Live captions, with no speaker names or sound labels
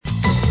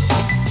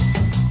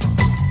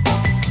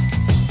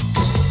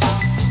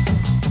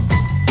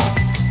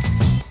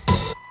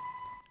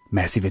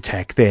Massive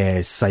attack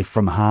there, safe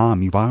from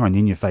harm. You are on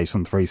In Your Face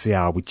on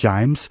 3CR with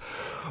James.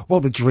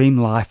 Well, the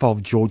Dreamlife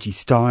of Georgie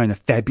Stone, a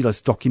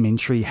fabulous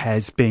documentary,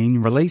 has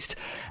been released.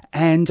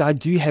 And I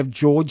do have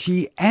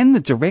Georgie and the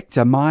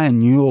director,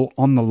 Newell,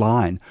 on the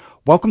line.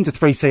 Welcome to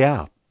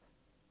 3CR.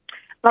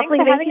 Lovely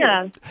for having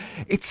us.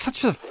 It's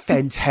such a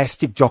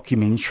fantastic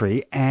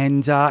documentary,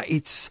 and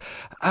it's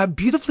a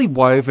beautifully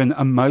woven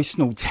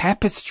emotional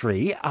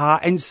tapestry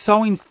and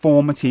so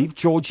informative.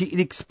 Georgie, it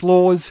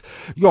explores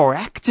your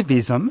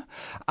activism,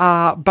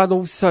 but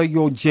also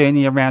your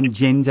journey around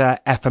gender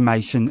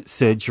affirmation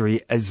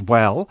surgery as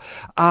well.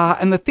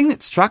 And the thing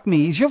that struck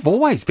me is you've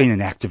always been an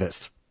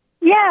activist.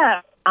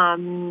 Yeah.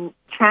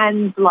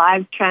 Trans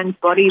lives, trans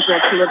bodies are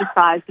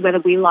politicised whether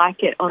we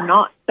like it or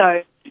not.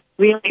 So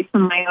really, for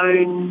my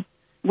own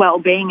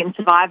well-being and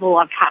survival,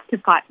 I've had to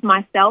fight for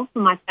myself,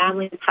 and my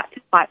family has had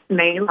to fight for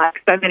me, like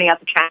so many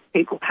other trans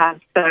people have.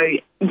 So,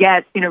 yeah,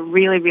 it's been a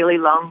really, really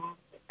long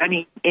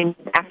journey in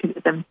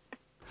activism.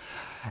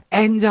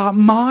 And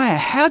Maya,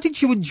 how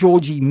did you and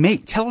Georgie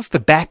meet? Tell us the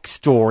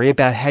backstory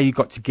about how you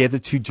got together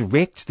to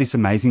direct this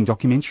amazing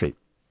documentary.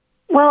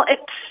 Well, it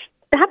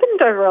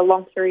happened over a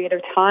long period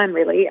of time,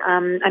 really. I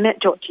met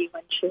Georgie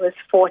when she was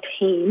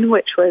 14,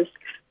 which was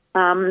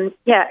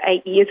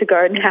 8 years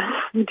ago now,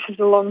 which is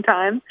a long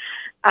time.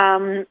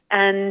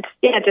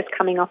 Just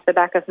coming off the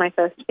back of my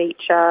first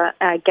feature,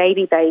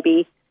 Gaby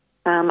Baby,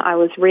 I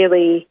was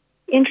really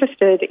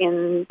interested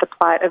in the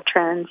plight of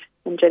trans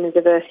and gender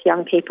diverse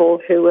young people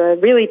who were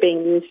really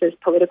being used as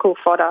political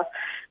fodder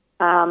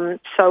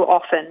so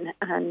often.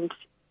 And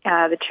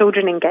the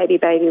children in Gaby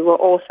Baby were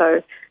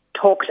also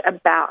talked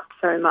about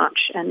so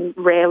much and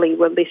rarely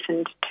were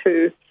listened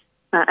to.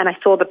 And I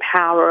saw the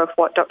power of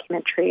what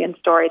documentary and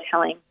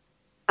storytelling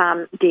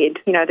did.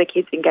 You know, the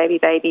kids in Gaby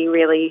Baby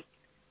really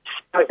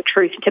spoke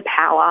truth to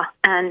power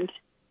and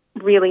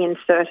really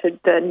inserted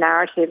the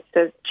narratives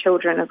of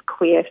children of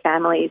queer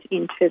families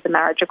into the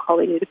marriage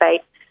equality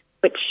debate,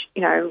 which,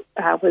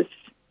 was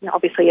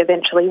obviously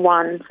eventually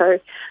won. So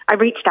I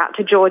reached out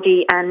to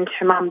Georgie and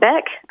her mum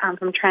Beck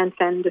from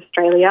Transcend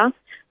Australia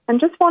and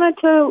just wanted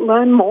to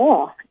learn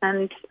more.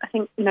 And I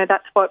think,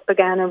 that's what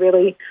began a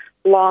really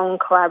long,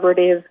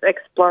 collaborative,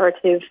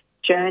 explorative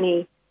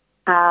journey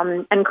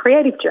and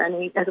creative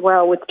journey as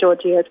well, with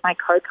Georgie as my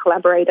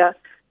co-collaborator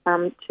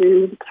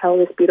to tell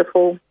this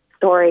beautiful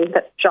story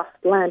that just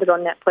landed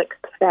on Netflix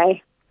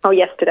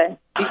yesterday.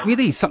 It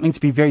really is something to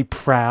be very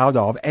proud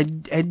of.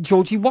 And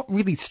Georgie, what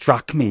really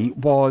struck me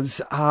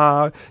was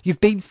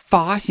you've been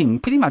fighting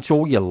pretty much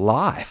all your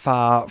life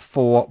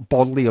for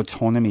bodily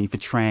autonomy for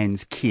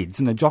trans kids,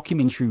 and the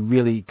documentary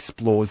really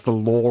explores the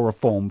law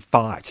reform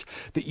fight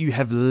that you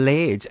have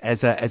led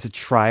as a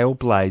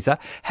trailblazer.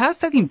 How's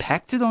that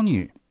impacted on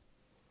you?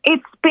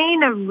 It's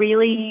been a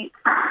really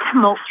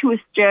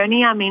tumultuous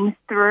journey. I mean,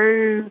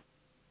 through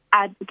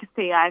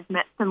advocacy, I've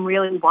met some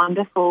really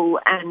wonderful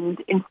and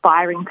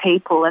inspiring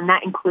people, and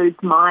that includes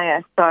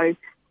Maya. So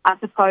I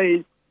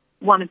suppose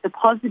one of the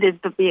positives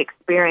of the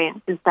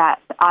experience is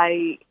that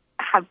I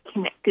have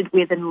connected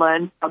with and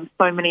learned from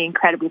so many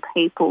incredible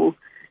people.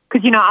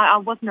 Because, I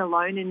wasn't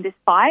alone in this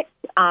fight.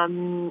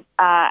 I'm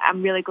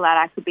really glad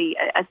I could be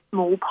a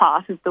small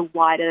part of the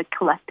wider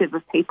collective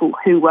of people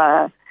who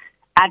were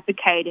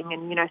advocating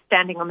and,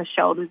 standing on the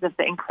shoulders of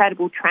the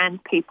incredible trans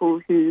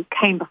people who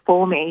came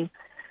before me.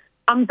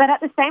 But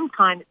at the same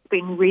time, it's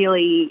been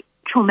really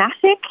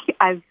traumatic.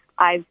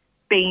 I've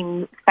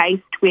been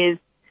faced with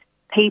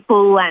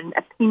people and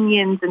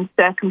opinions and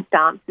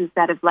circumstances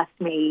that have left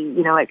me,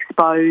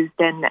 exposed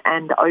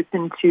and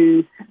open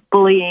to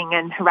bullying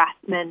and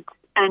harassment.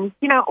 And,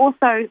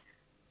 also,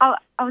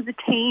 I was a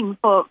teen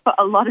for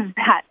a lot of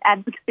that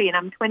advocacy, and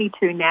I'm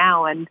 22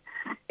 now, and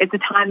it's a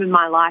time in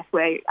my life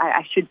where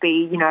I should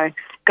be,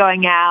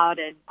 going out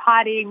and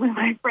partying with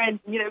my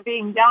friends,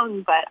 being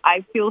young, but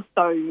I feel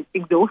so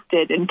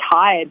exhausted and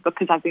tired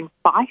because I've been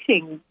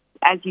fighting,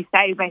 as you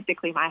say,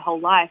 basically my whole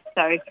life.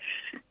 So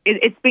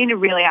it's been a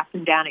really up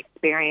and down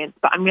experience,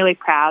 but I'm really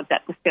proud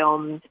that the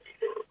film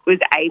was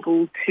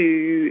able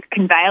to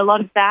convey a lot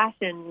of that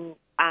and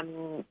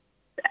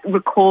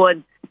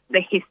record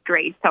the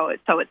history so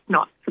it's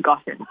not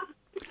forgotten.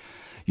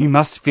 You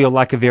must feel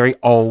like a very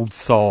old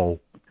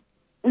soul.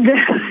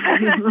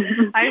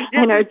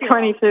 I know,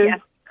 22. Yes.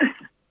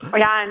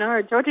 Yeah, I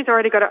know. Georgie's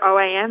already got an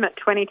OAM at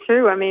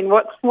 22. I mean,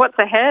 what's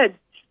ahead?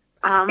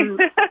 I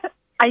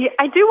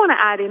do want to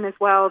add in as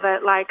well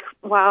that,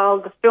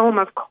 while the film,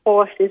 of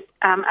course, is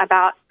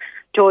about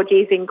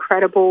Georgie's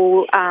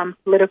incredible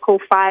political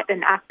fight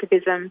and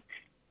activism,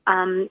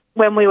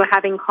 when we were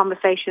having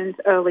conversations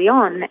early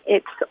on,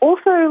 it's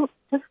also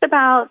just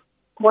about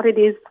what it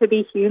is to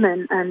be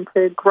human and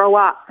to grow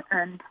up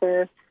and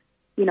to,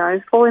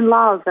 fall in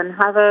love and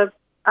have a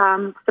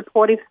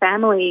supportive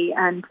family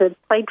and to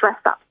play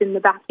dress-ups in the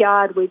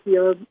backyard with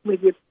your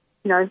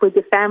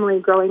family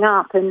growing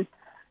up. And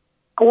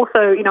also,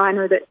 I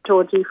know that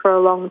Georgie, for a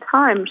long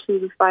time, she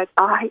was like,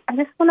 I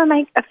just want to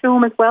make a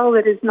film as well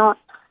that is not,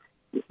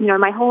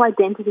 my whole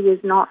identity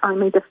is not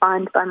only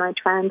defined by my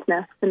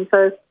transness. And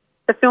so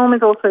the film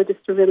is also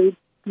just a really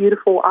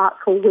beautiful,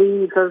 artful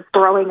weave of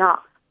growing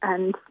up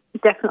and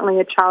definitely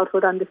a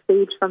childhood under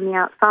siege from the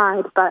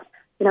outside, but,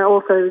 you know,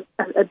 also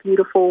a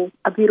beautiful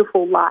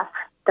life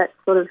that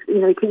sort of, you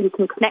know, you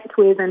can connect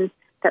with and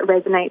that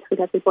resonates with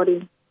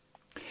everybody.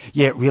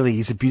 Yeah, it really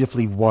is a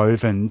beautifully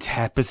woven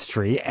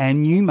tapestry,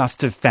 and you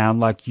must have found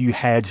like you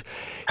had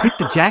hit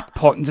the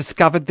jackpot and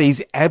discovered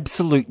these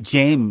absolute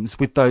gems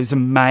with those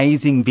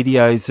amazing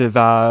videos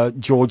of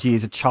Georgie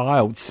as a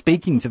child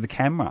speaking to the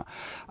camera.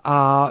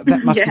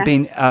 That must have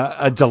been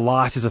a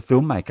delight as a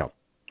filmmaker.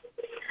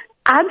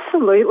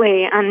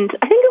 Absolutely, and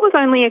I think it was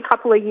only a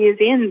couple of years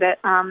in that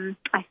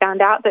I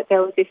found out that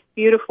there was this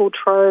beautiful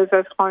trove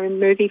of home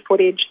movie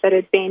footage that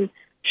had been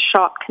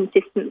shot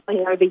consistently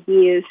over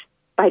years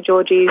by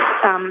Georgie's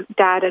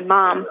dad and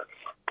mum.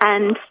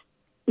 And,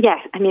 yeah,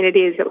 I mean, it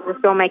was a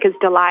filmmaker's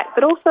delight.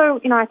 But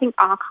also, you know, I think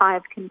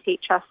archive can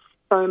teach us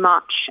so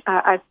much,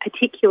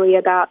 particularly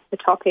about the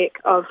topic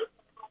of,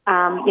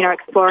 you know,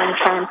 exploring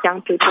trans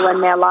young people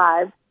and their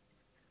lives.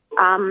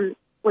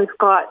 We've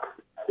got,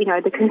 you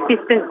know, the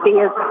consistency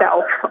of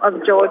self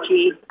of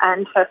Georgie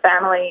and her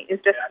family is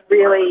just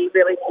really,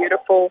 really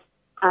beautiful,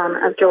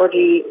 of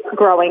Georgie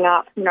growing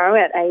up, you know,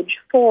 at age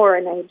 4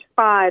 and age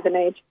 5 and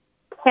age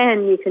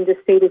 10, you can just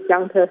see this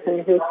young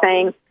person who's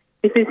saying,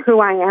 this is who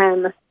I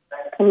am.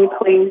 Can you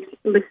please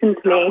listen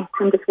to me?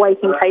 I'm just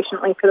waiting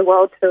patiently for the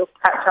world to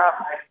catch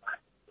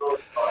up.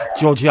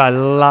 Georgie, I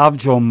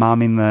loved your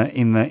mum in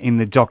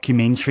the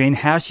documentary and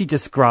how she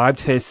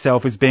described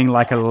herself as being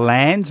like a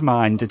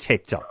landmine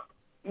detector.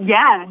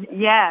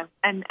 Yeah,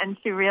 and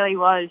she really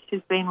was.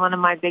 She's been one of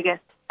my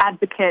biggest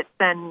advocates,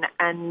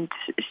 and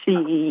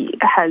she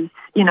has,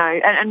 you know,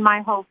 and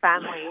my whole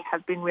family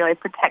have been really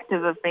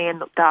protective of me and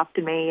looked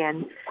after me,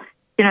 and,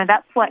 you know,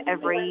 that's what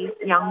every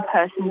young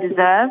person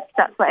deserves.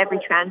 That's what every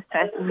trans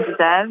person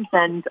deserves,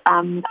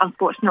 and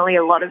unfortunately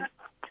a lot of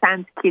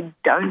trans kids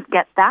don't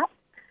get that.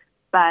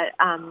 But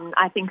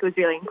I think it was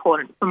really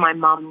important for my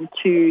mum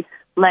to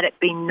let it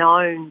be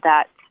known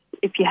that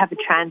if you have a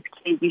trans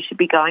kid, you should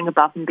be going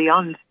above and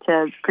beyond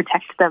to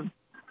protect them.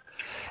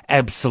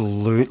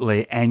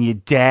 Absolutely. And your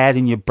dad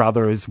and your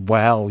brother as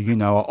well, you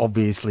know, are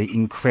obviously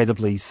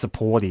incredibly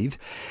supportive.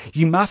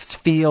 You must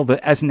feel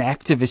that as an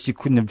activist, you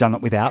couldn't have done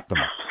it without them.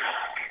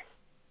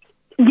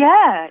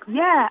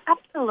 Yeah,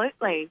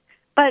 absolutely.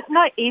 But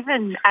not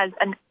even as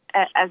an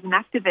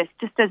activist,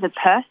 just as a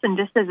person,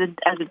 just as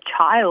a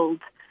child.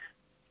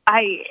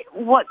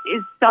 What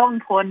is so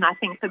important, I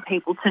think, for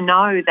people to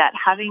know that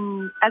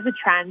as a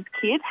trans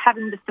kid,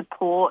 having the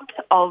support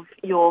of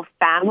your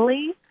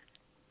family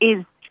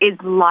is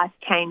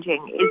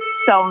life-changing, is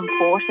so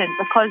important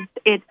because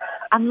it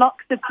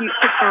unlocks the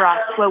future for us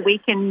where we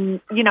can,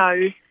 you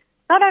know,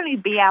 not only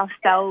be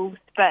ourselves,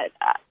 but,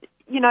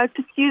 you know,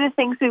 pursue the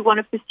things we want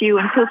to pursue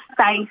and feel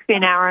safe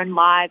in our own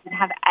lives and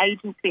have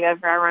agency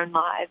over our own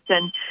lives.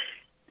 And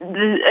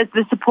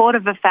the support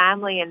of a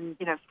family and,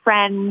 you know,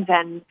 friends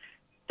and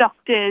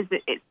doctors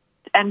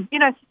and, you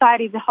know,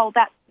 society as a whole,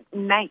 that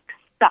makes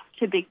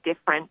such a big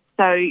difference.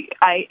 So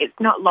it's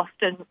not lost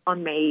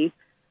on me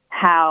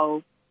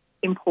how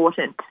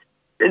important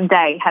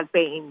they have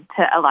been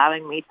to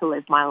allowing me to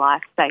live my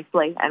life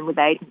safely and with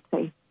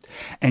agency.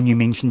 And you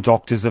mentioned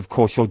doctors, of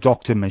course, your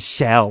Dr.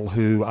 Michelle,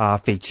 who are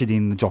featured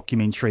in the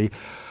documentary.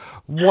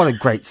 What a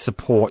great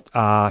support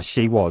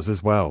she was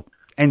as well,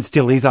 and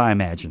still is, I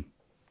imagine.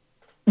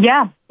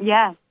 Yeah,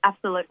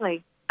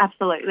 absolutely.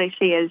 Absolutely,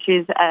 she is.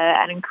 She's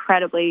an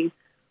incredibly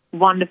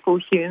wonderful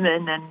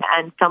human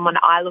and someone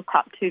I look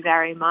up to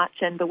very much,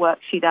 and the work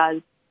she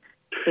does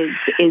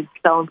is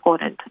so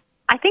important.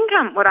 I think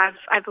what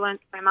I've learned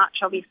so much,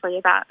 obviously,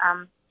 about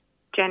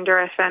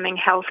gender-affirming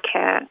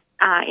healthcare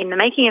in the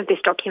making of this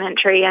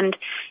documentary, and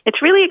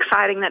it's really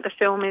exciting that the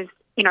film is,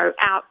 you know,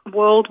 out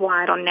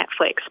worldwide on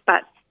Netflix,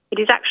 but it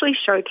is actually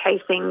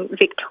showcasing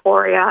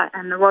Victoria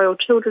and the Royal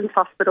Children's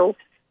Hospital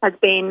has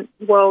been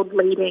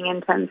world-leading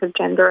in terms of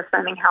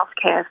gender-affirming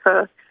healthcare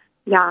for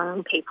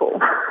young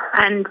people.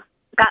 And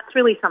that's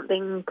really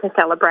something to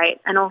celebrate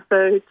and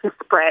also to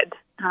spread.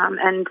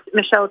 And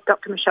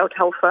Dr. Michelle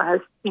Telfer has,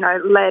 you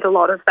know, led a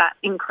lot of that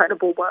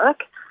incredible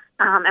work.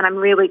 And I'm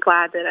really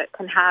glad that it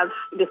can have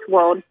this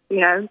world,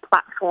 you know,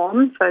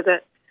 platform so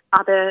that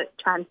other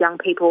trans young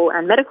people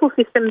and medical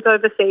systems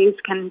overseas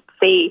can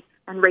see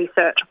and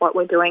research what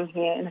we're doing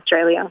here in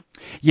Australia.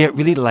 Yeah, it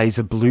really lays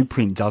a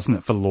blueprint, doesn't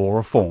it, for law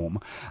reform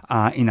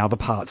in other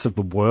parts of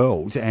the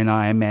world, and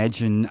I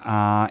imagine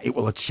it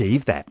will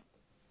achieve that.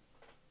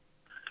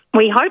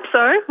 We hope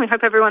so. We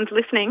hope everyone's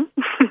listening.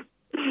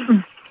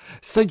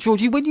 So,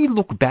 Georgie, when you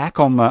look back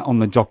on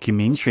the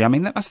documentary, I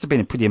mean, that must have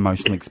been a pretty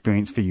emotional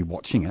experience for you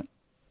watching it.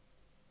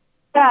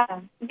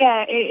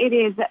 Yeah, it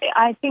is.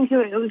 I think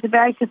it was a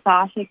very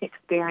cathartic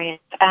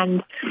experience,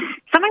 and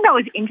something that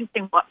was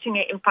interesting watching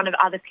it in front of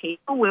other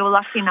people. We were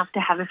lucky enough to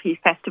have a few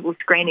festival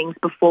screenings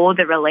before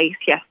the release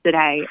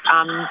yesterday.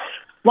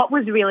 What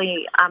was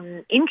really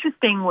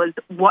interesting was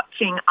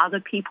watching other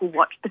people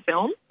watch the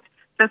film.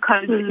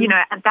 because, you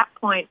know, at that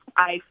point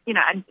I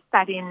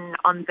sat in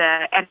on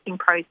the editing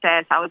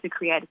process. I was a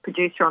creative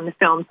producer on the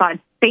film, so I'd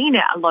seen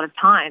it a lot of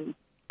times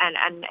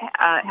and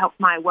helped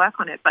my work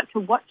on it. But to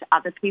watch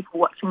other people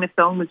watching the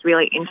film was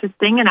really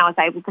interesting, and I was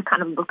able to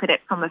kind of look at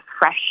it from a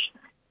fresh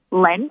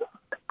lens.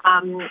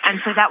 And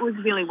so that was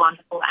really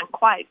wonderful and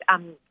quite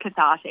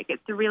cathartic.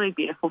 It's a really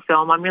beautiful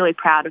film. I'm really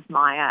proud of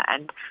Maya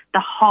and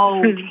the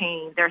whole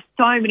team. There are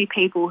so many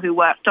people who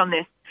worked on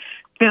this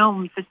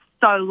film for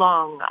so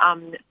long.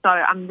 So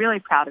I'm really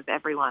proud of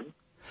everyone.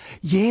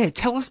 Yeah,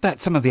 tell us about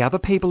some of the other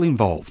people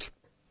involved.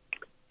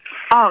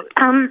 Oh,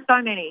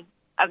 so many.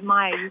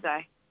 Maya, you go.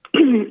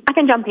 I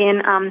can jump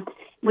in.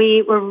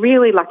 We were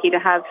really lucky to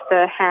have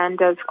the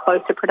hand of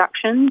Closer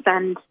Productions,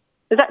 and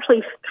there's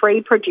actually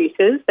 3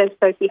 producers. There's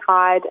Sophie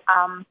Hyde,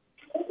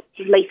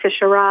 Lisa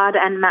Sherrard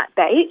and Matt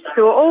Bates,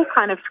 who are all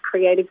kind of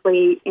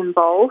creatively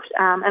involved,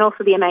 and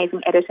also the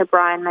amazing editor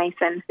Brian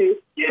Mason, who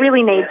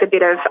really needs a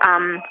bit of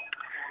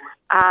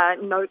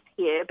notes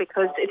here,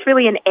 because it's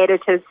really an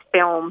editor's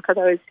film. For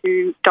those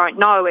who don't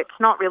know, it's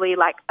not really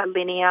like a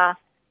linear,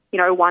 you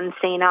know, one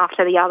scene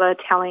after the other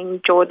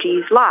telling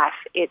Georgie's life.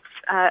 It's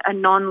a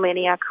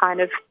non-linear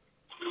kind of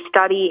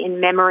study in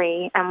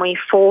memory, and we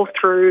fall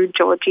through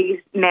Georgie's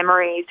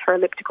memories, her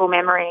elliptical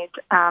memories,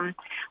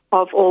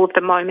 of all of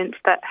the moments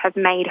that have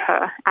made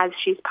her as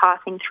she's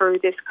passing through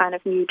this kind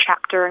of new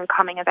chapter and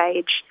coming of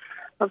age,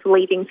 of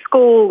leaving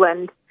school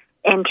and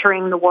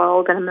entering the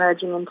world and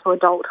emerging into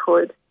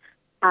adulthood.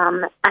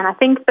 And I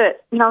think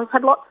that, you know, I've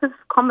had lots of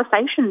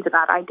conversations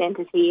about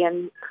identity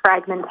and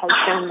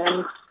fragmentation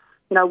and,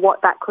 you know,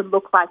 what that could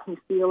look like and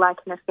feel like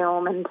in a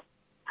film, and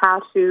how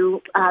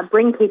to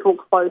bring people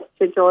close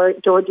to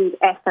Georgie's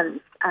essence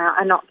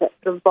and not get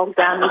sort of bogged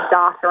down with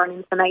data and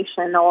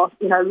information or,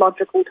 you know,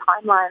 logical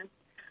timelines.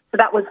 So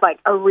that was like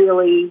a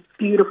really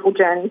beautiful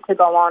journey to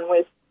go on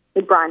with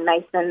Brian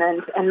Mason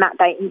and Matt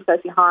Bates and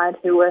Sophie Hyde,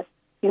 who were,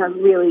 you know,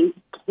 really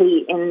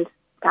key in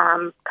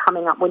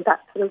coming up with that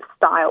sort of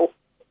style.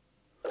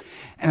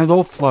 And it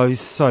all flows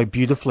so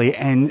beautifully,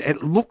 and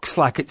it looks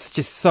like it's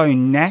just so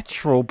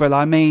natural. But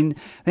I mean,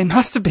 there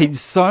must have been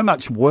so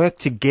much work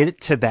to get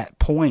it to that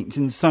point,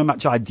 and so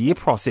much idea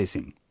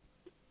processing.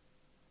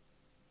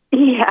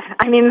 Yeah,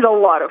 I mean, there's a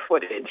lot of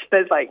footage.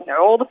 There's like, you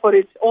know, all the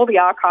footage, all the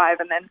archive,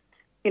 and then,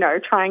 you know,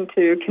 trying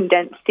to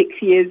condense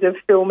 6 years of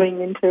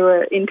filming into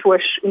a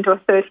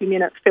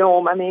 30-minute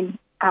film. I mean,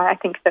 I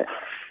think that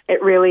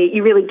you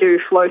really do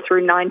flow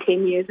through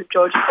 19 years of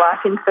Georgie's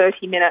life in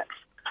 30 minutes.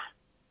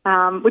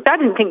 Which I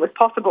didn't think was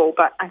possible,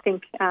 but I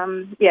think,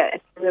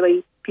 it's a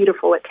really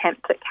beautiful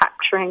attempt at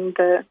capturing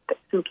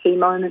some key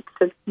moments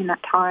in that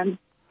time.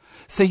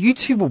 So you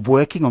two were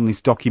working on this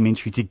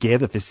documentary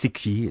together for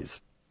 6 years?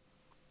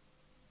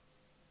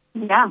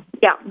 Yeah.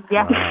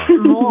 Wow.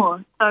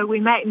 More. So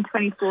we met in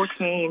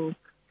 2014,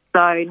 so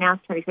now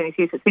it's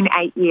 2022, so it's been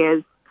 8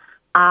 years.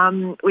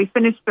 We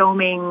finished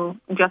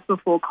filming just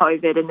before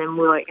COVID, and then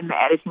we were in the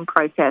editing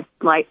process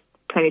late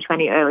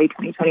 2020, early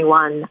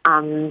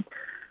 2021.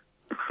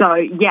 So,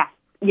 yes,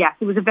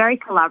 it was a very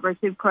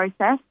collaborative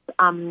process,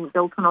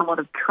 built on a lot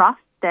of trust,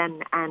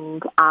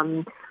 and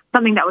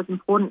something that was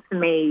important for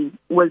me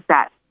was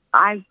that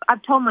I've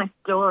told my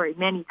story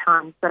many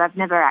times, but I've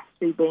never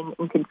actually been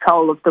in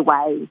control of the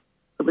way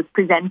it was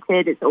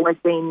presented. It's always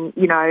been,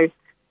 you know,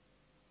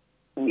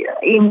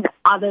 in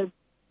another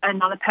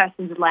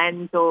person's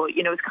lens, or,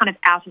 you know, it's kind of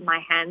out of my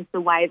hands the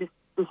way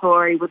the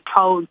story was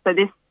told. So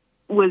this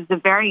was a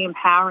very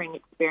empowering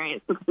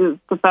experience, because it was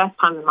the first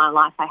time in my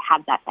life I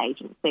had that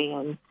agency,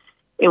 and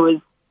it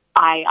was,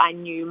 I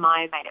knew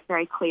Maya made it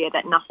very clear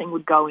that nothing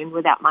would go in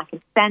without my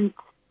consent,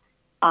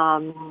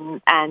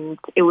 and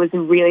it was a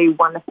really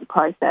wonderful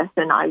process,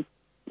 and I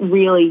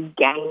really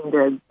gained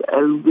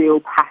a real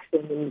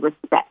passion and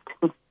respect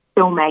for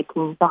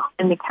filmmaking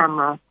behind the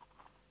camera,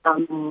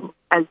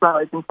 as well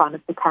as in front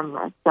of the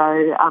camera. So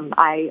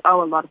I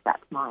owe a lot of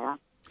that to Maya.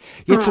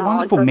 Yeah, it's a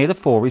wonderful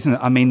metaphor, isn't it?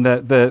 I mean,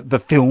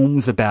 the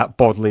film's about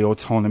bodily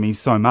autonomy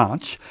so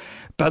much,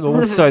 but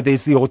also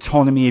there's the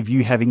autonomy of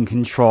you having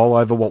control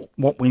over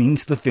what went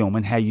into the film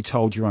and how you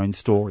told your own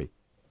story.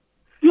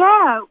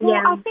 Yeah, well,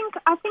 I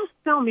think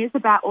film is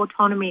about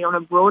autonomy on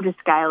a broader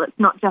scale. It's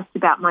not just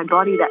about my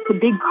body. That's a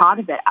big part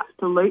of it,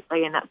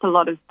 absolutely, and that's a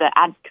lot of the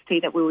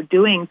advocacy that we were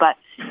doing. But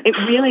it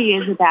really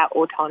is about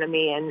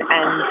autonomy and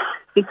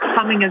this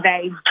coming of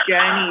age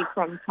journey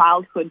from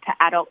childhood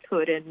to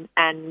adulthood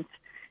and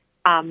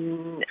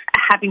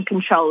having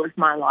control of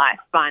my life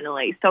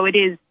finally. So it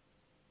is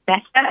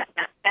better in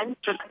that sense,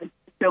 because the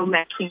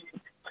filmmaking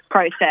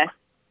process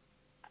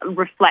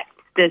reflects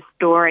the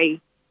story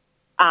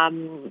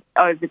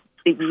over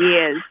the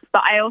years.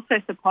 But I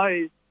also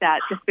suppose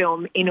that the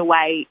film, in a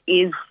way,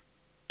 is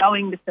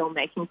showing the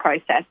filmmaking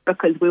process,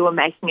 because we were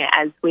making it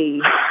as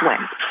we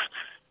went.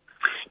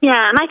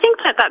 Yeah, and I think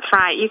that's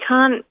right.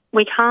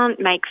 We can't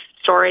make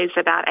stories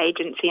about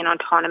agency and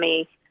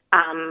autonomy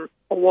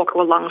or walk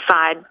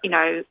alongside, you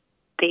know,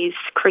 these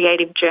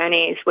creative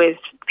journeys with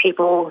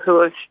people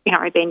who have, you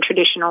know, been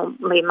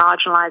traditionally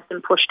marginalised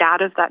and pushed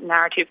out of that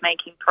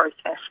narrative-making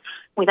process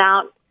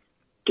without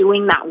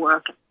doing that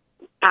work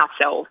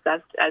ourselves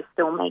as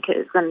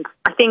filmmakers. And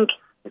I think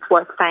it's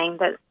worth saying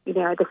that,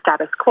 the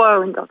status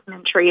quo in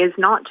documentary is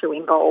not to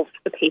involve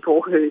the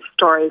people whose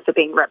stories are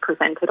being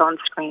represented on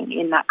screen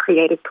in that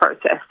creative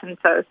process. And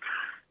so,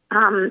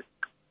 I'm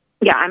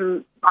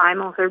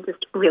also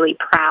just really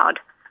proud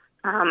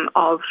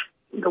of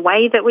the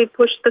way that we've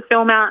pushed the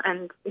film out,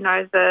 and,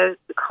 the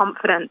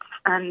confidence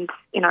and,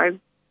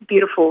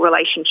 beautiful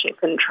relationship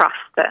and trust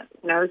that,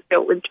 is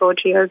built with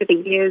Georgie over the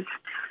years.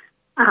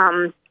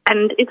 And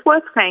it's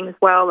worth saying as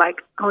well,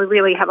 we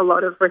really have a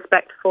lot of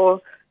respect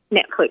for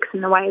Netflix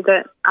in the way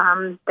that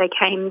they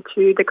came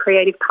to the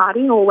creative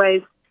party,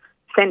 always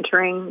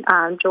centering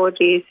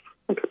Georgie's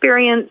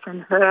experience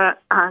and her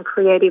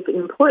creative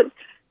input.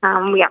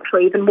 We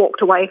actually even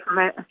walked away from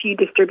a few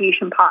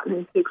distribution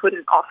partners who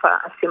couldn't offer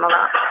a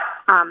similar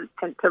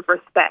sense of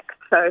respect.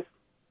 So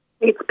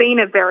it's been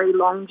a very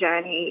long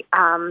journey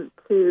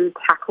to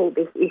tackle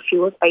this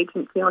issue of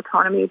agency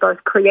autonomy,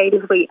 both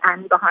creatively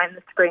and behind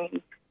the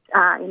screen,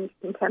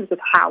 in terms of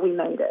how we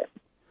made it.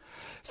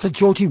 So,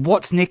 Georgie,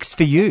 what's next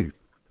for you?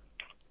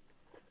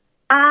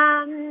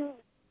 We're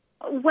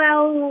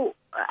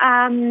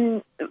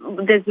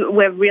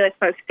really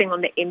focusing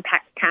on the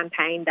impact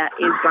campaign that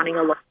is running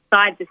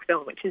alongside this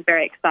film, which is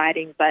very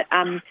exciting. But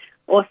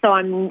also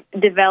I'm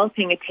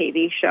developing a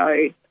TV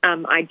show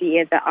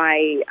idea that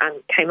I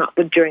came up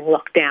with during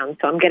lockdown.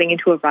 So I'm getting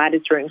into a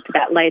writer's room for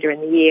that later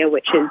in the year,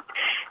 which is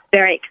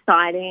very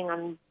exciting.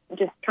 I'm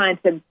just trying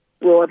to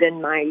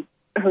broaden my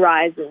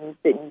horizons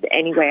in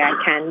any way I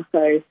can.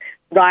 So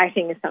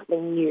writing is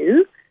something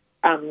new,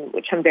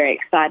 which I'm very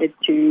excited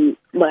to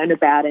learn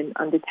about and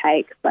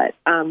undertake. But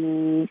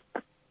so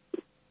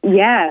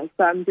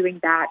I'm doing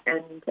that,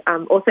 and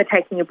also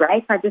taking a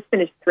break. I just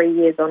finished 3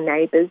 years on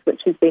Neighbours,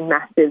 which has been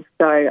massive.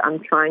 So I'm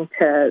trying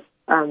to,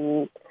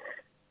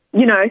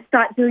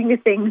 start doing the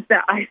things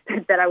that I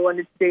said that I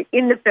wanted to do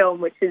in the film,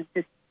 which is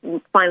just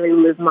finally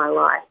live my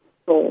life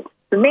for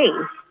me,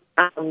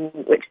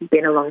 which has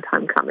been a long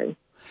time coming.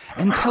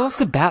 And tell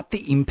us about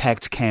the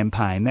Impact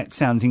campaign. That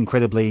sounds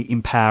incredibly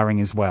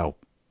empowering as well.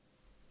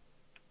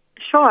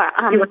 Sure.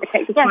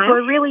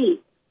 We're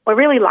really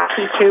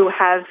lucky to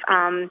have,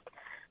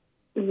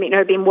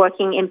 been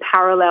working in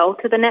parallel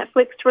to the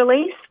Netflix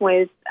release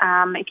with,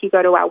 if you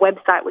go to our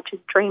website, which is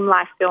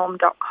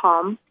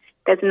dreamlifefilm.com,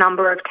 there's a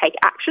number of take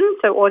actions,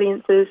 so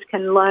audiences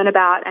can learn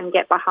about and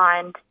get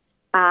behind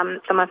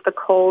some of the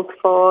calls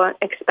for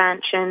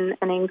expansion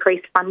and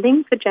increased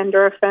funding for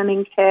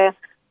gender-affirming care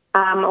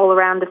all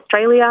around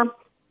Australia.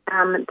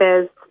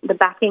 There's the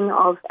backing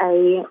of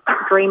a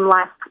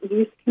Dreamlife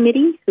Youth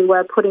Committee who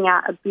are putting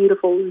out a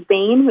beautiful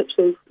zine, which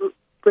is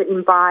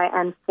written by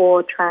and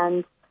for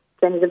trans,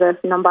 gender diverse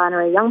and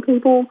non-binary young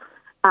people,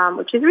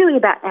 which is really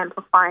about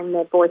amplifying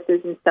their voices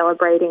and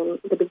celebrating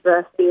the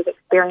diversity of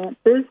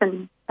experiences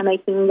and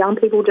making young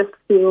people just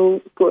feel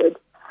good.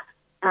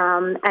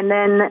 And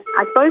then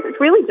I suppose it's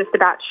really just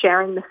about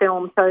sharing the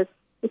film. So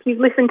if you've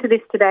listened to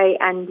this today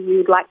and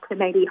you'd like to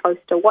maybe host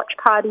a watch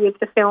party of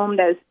the film,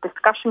 there's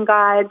discussion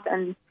guides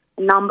and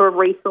a number of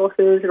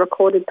resources,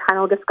 recorded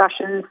panel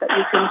discussions that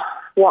you can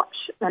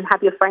watch and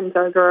have your friends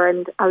over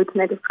and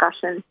open a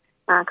discussion.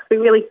 Because we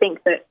really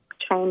think that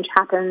change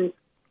happens,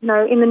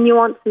 in the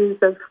nuances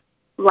of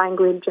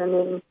language and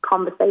in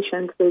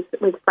conversations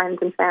with friends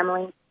and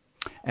family.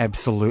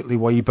 Absolutely.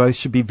 Well, you both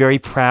should be very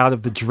proud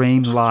of the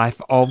Dream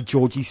Life of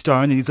Georgie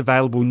Stone. It is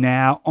available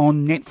now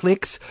on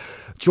Netflix.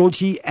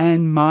 Georgie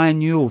and Maya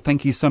Newell,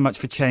 thank you so much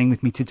for chatting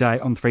with me today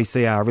on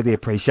 3CR. I really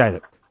appreciate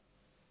it.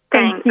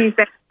 Thank you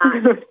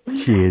very much.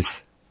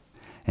 Cheers.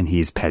 And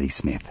here's Patti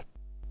Smith.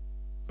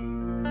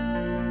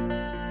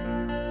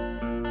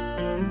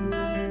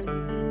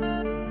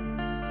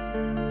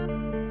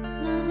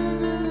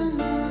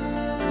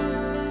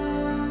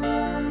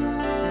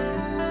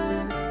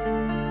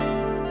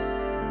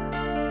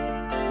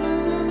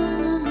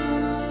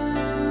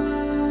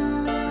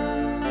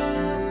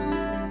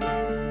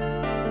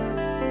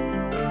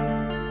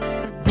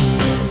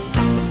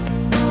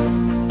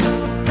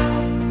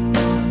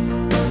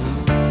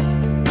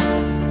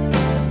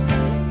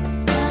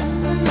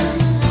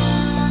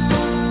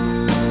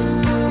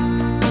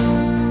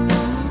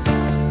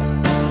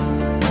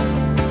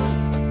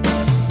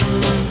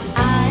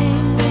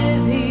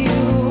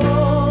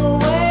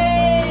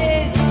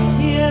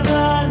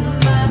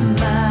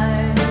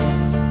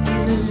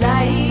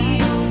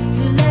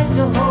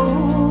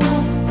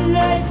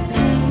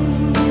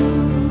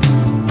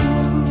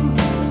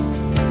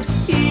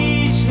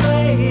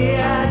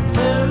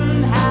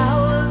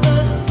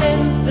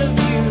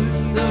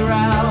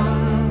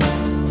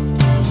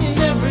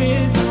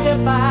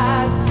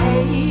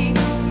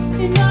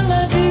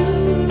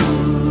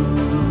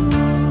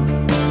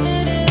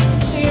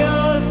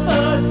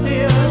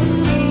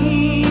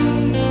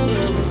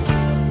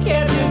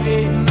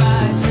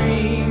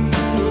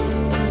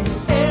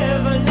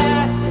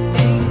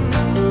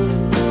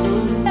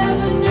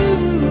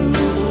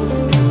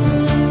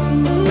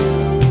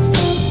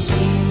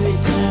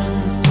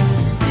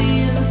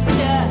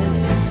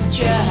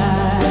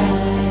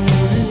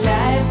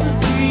 Life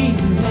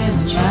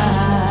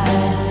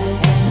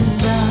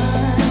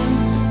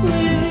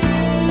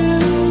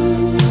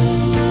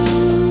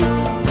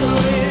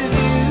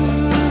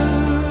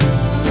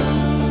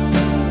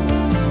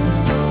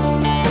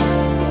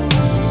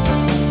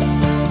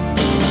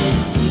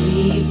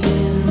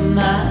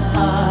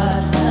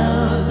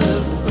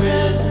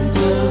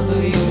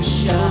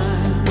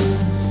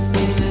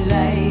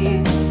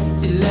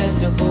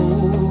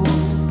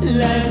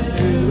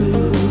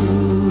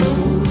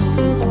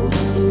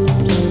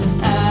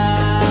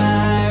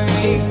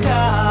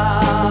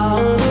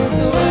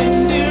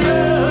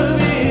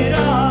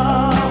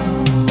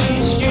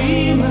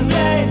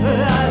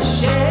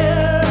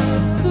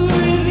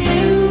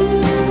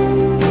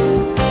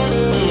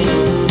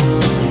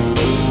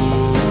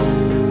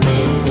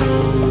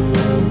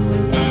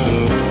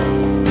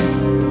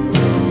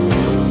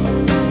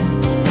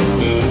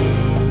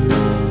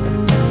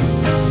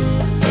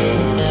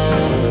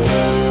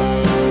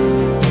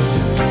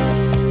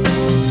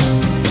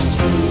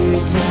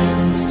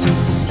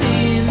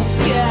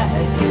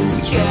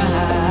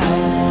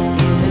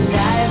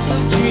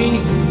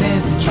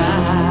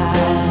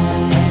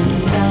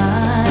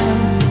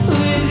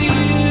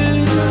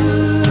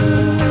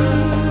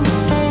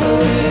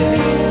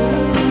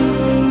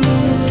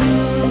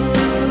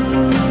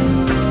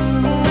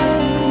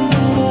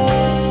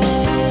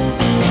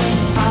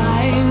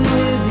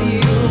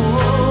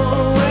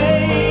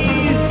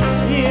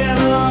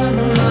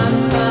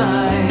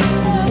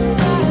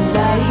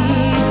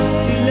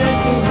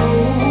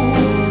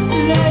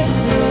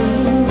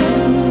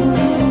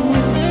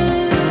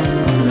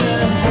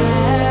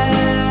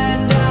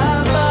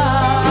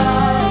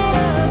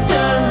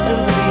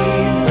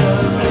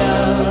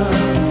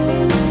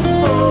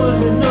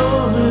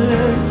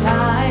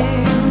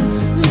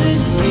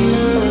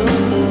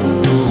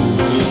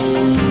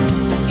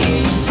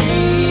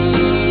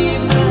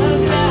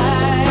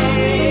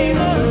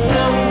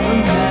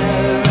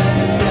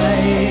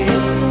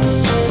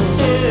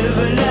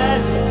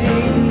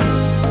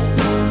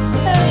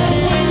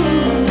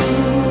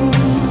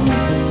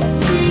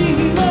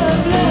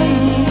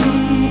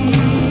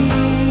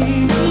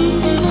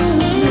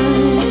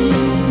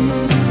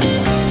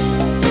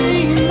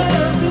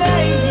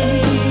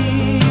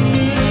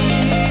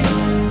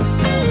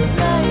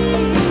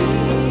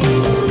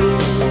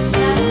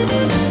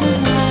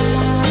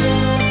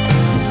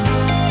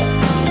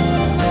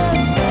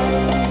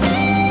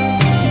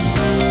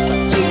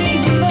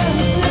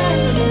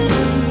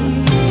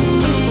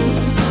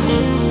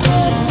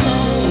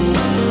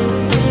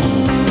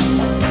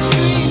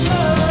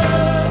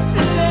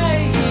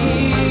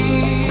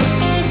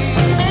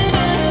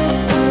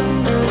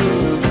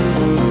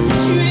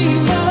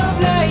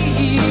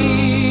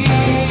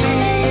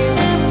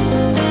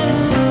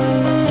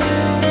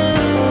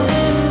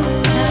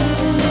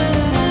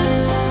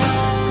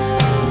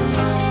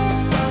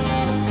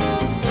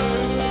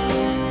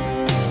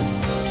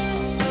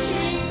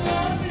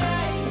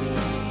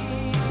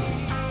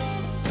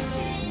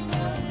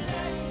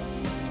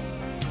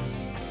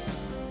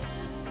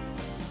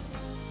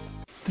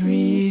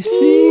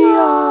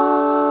 3CR.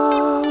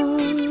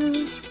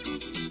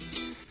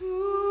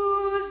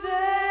 Who's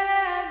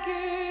that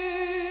girl?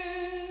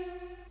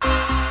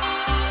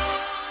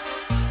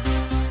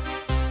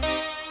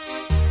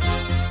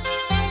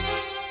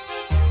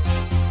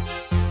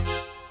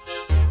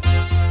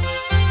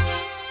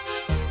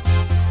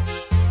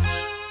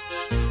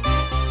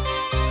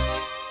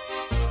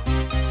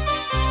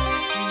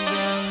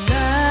 The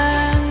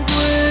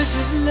language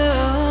of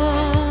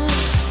love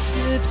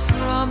slips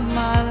from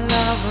my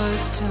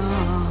lover's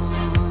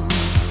tongue,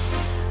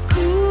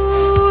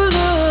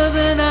 cooler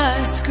than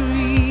ice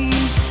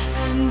cream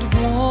and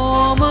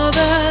warmer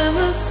than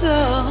the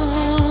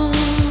sun.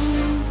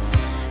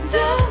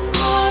 Dumb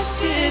hearts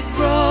get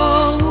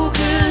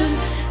broken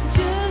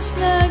just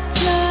like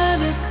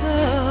china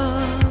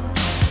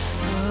cups.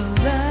 The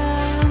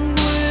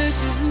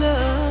language of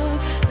love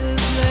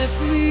has left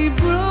me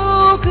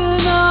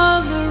broken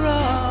on the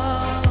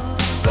rock.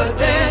 But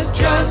there's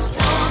just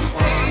one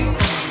thing,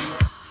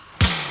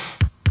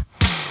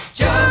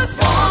 just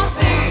one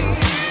thing.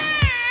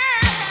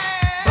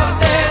 But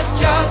there's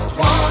just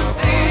one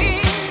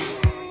thing,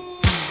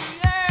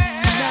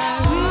 and I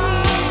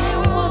really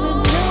wanna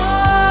know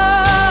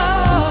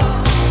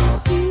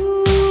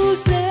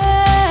who's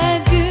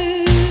that girl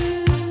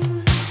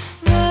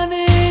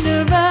running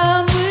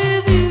around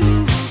with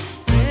you.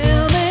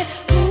 Tell me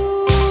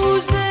who's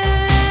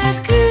that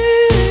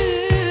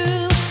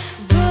girl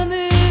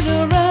running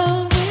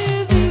around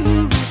with you.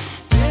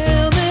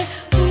 Tell me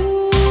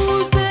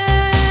who's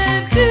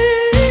that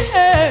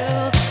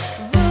girl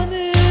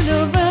running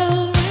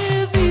around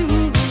with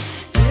you.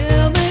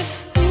 Tell me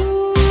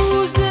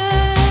who's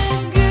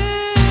that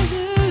girl.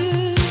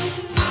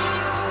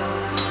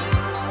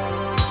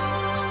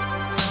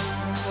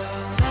 The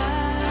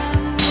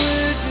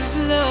language of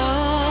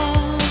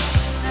love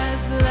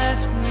has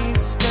left me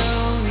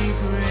stony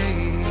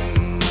gray,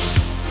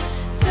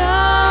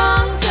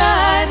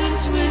 tongue-tied and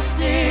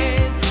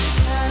twisted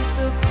at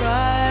the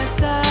price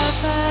I've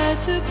had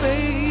to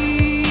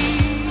pay.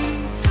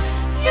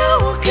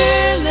 Your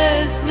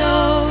careless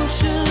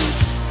notions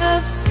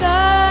have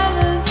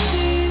silenced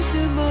these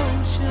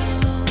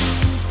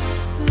emotions.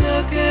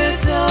 Look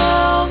at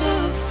all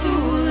the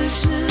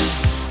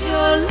foolishness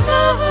your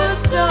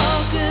lover's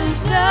talk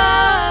is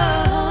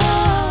now.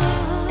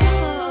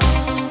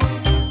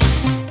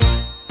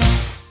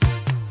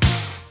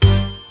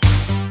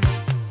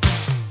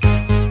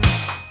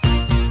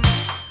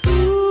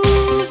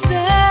 Who's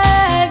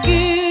that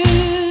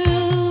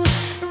girl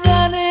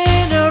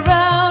running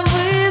around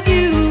with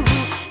you?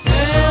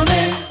 Tell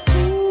me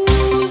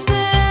who's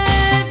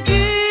that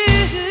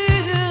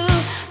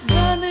girl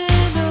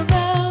running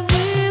around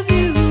with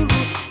you?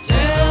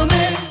 Tell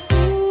me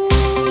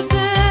who's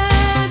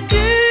that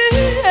girl.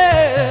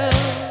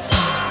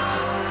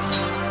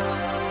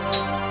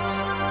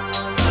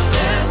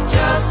 There's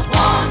just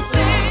one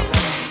thing,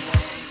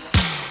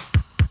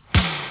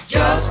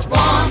 just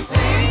one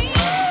thing.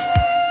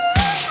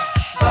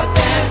 But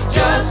there's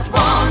just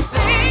one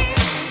thing.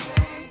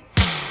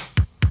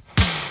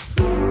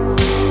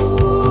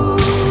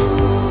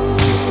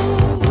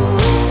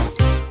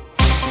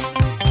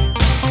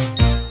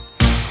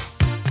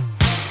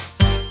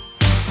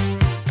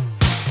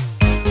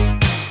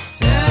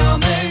 Tell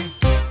me.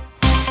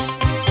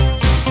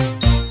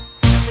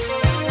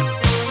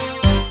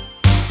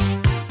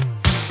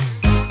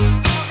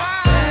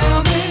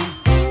 Tell me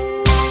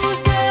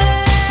who's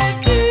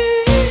that girl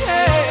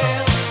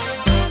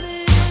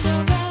running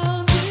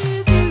around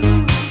with you.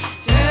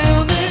 Tell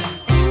me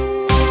who's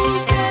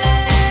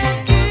that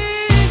girl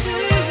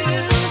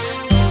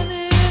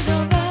running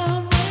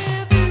around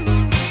with you.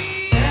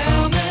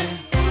 Tell me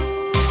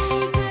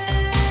who's that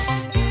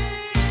girl.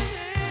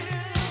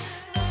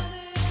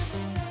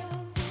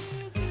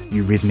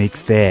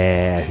 Eurythmics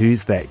there.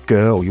 Who's that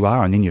girl? You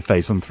are on In Your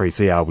Face on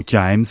 3CR with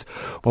James.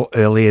 Well,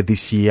 earlier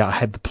this year, I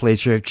had the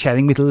pleasure of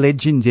chatting with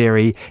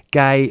legendary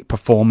gay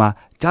performer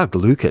Doug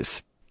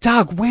Lucas.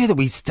 Doug, where do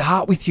we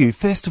start with you?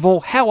 First of all,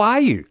 how are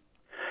you?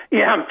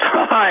 Yeah, I'm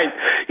fine.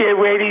 Yeah,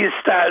 where do you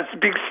start? It's a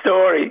big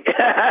story.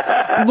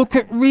 Look,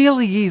 it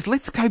really is.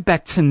 Let's go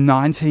back to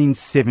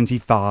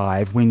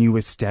 1975 when you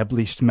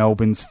established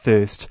Melbourne's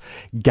first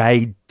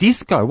gay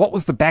disco. What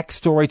was the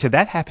backstory to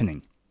that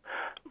happening?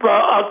 Well,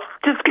 I'll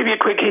just give you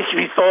a quick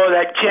history before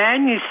that.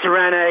 Jan used to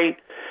run a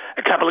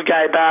couple of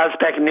gay bars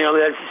back in the early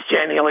days.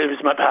 Jan Hilly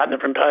was my partner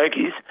from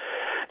Pokies.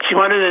 She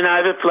wanted an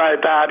overflow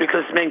bar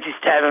because Menzies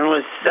Tavern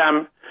was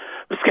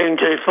getting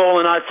too full,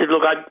 and I said,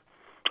 look,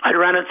 I'd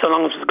run it so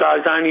long as it was a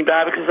guys only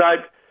bar because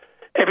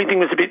everything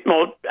was a bit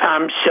more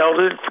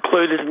sheltered,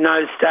 secluded in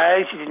those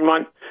days. She didn't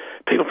want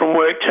people from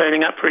work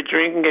turning up for a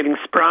drink and getting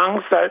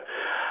sprung. So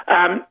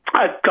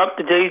I got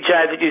the DJ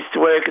that used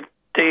to work at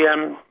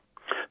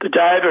the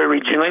Dover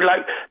originally.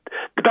 Like,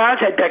 the bars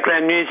had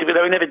background music, but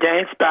they were never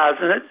dance bars,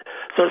 and it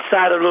sort of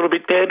started a little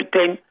bit there. But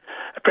then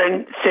a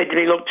friend said to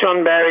me, look,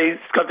 John Barry's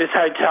got this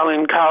hotel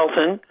in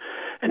Carlton,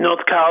 in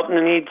North Carlton,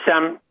 and he'd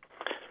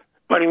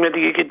wondering whether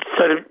you could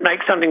sort of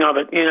make something of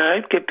it, you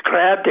know, get the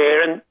crowd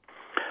there. And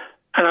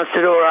And I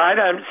said, all right.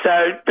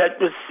 So that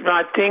was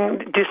my thing.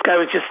 Disco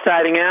was just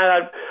starting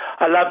out.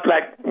 I loved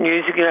black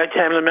music,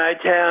 Tamla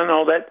Motown,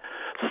 all that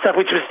sort of stuff,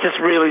 which was just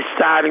really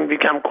starting to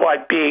become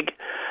quite big.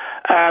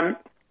 I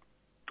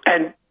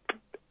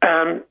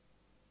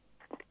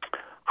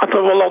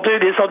thought, well, I'll do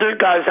this. I'll do it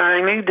guys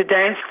only. The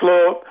dance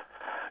floor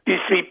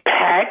used to be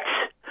packed.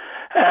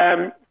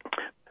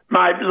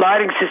 My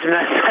lighting system in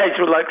those days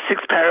were like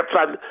 6 parrot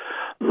flood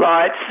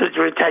lights that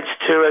were attached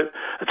to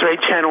a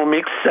 3-channel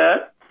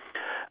mixer.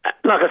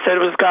 Like I said,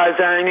 it was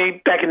guys only.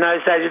 Back in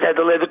those days, we'd had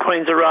the leather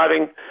queens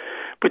arriving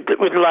with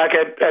like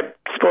a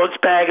sports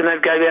bag, and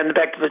they'd go down the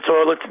back to the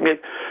toilets and get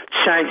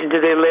changed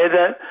into their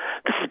leather.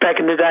 This is back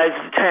in the days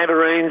of the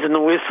tambourines and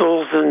the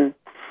whistles and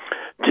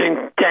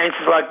doing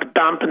dances like the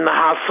bump and the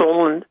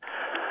hustle. And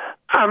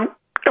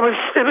it was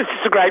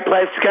just a great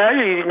place to go.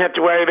 You didn't have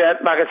to worry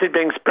about, like I said,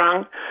 being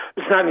sprung.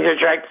 There's nothing to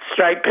attract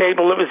straight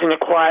people. It was in a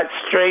quiet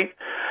street.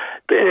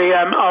 The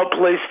old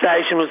police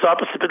station was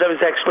opposite, but that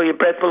was actually a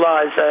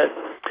breathalyzer,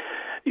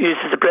 used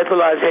as a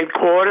breathalyzer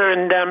headquarter,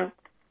 and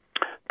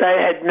they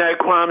had no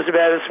qualms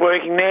about us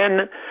working there.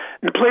 And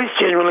the police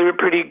generally were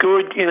pretty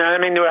good, there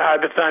were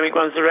homophobic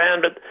ones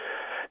around, but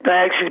they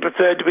actually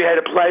preferred that we had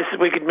a place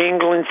that we could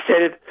mingle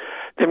instead of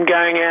them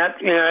going out,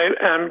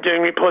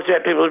 doing reports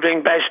about people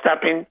being bashed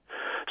up in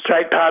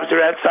straight pubs or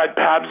outside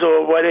pubs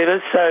or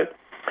whatever. So,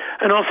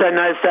 and also in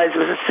those days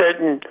there was a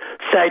certain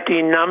safety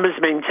in numbers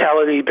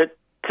mentality, but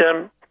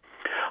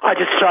I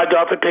just tried to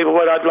offer people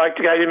what I'd like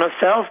to go to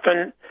myself,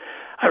 and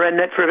I ran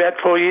that for about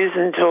 4 years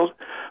until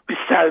we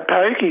started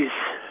Pokies.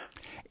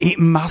 It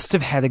must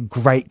have had a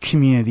great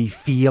community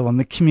feel, and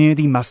the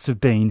community must have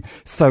been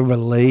so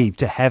relieved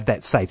to have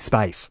that safe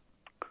space.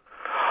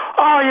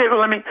 Oh, yeah,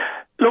 well,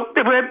 look,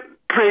 there were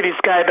previous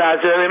gay bars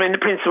earlier. The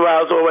Prince of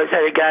Wales always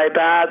had a gay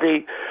bar.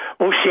 The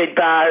Woolshed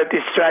Bar at the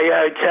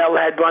Australia Hotel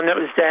had one that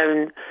was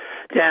down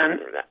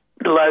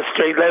below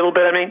street level,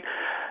 but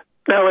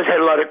they always had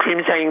a lot of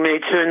crims hanging there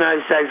too in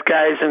those days,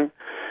 gays and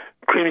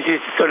crims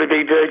used to sort of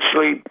be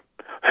virtually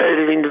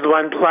herded into the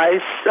one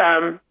place.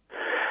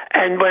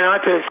 And when I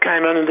first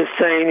came onto the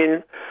scene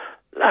in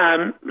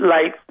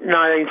late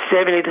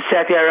 1970, the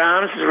South Yarra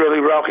Arms was really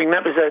rocking.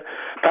 That was a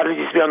pub that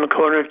used to be on the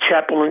corner of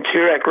Chapel and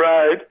Toorak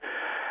Road,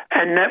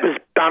 and that was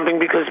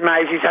bumping because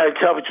Maisie's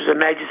Hotel, which was a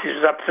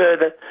Majesty's, was up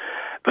further,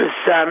 was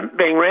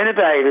being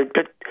renovated.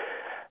 But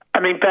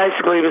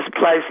basically it was a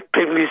place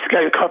people used to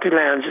go to coffee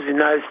lounges in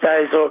those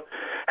days or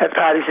have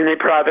parties in their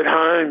private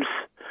homes.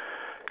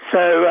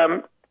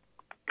 So,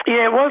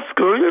 yeah, it was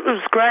good. It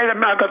was great. I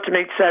got to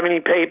meet so many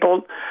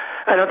people,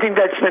 and I think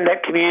that's when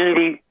that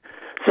community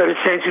sort of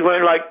sense we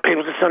weren't like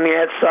people just on the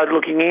outside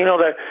looking in,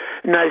 although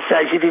in those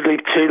days you did live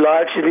 2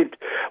 lives. You lived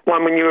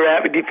one when you were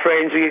out with your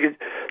friends where you could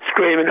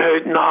scream and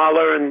hoot and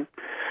holler and,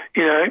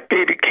 be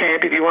a bit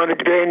camp if you wanted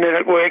to be, and then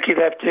at work you'd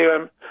have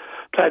to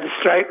play the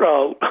straight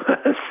role.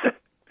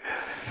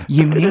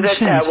 You mentioned... That's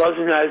how it was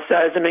in those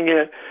days.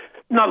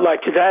 Not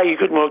like today. You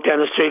couldn't walk down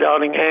the street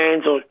holding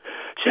hands or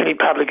show any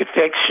public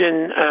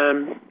affection.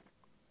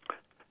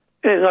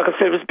 Like I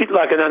said, it was a bit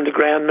like an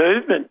underground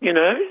movement,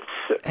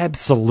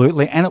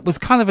 Absolutely. And it was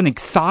kind of an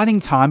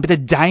exciting time, but a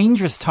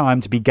dangerous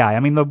time to be gay.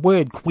 The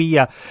word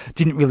queer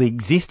didn't really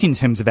exist in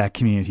terms of our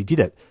community, did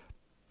it?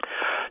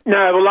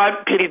 No, well, I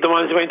pitied the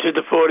ones who went through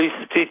the 40s,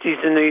 the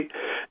 50s and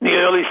the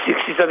early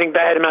 60s. I think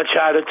they had a much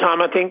harder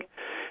time. I think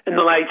in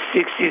the late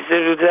 60s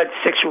there was that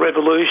sexual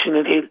revolution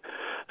that hit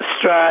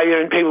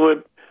Australia and people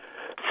were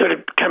sort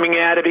of coming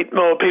out a bit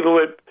more. People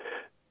were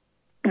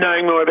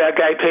knowing more about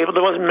gay people.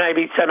 There wasn't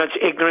maybe so much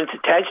ignorance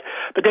attached,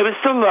 but there was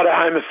still a lot of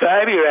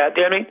homophobia out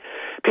there.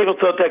 People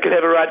thought they could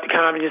have a right to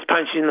come up and just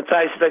punch you in the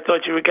face if they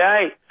thought you were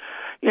gay.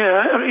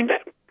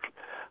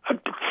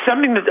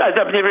 Something that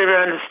I've never ever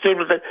understood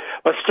was that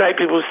why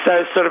straight people were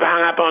so sort of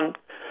hung up on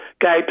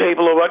gay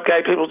people or what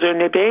gay people do in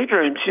their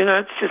bedrooms.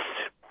 It's just,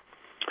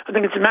 I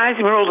think it's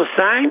amazing. We're all the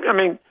same.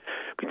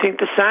 We think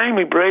the same.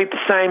 We breathe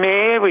the same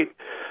air. It's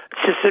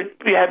just that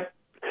we have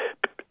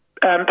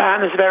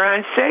partners of our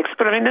own sex,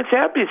 but that's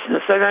our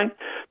business. I don't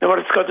know what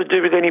it's got to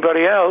do with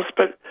anybody else,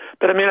 but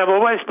I've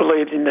always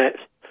believed in that.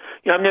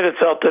 I've never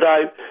felt that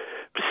I was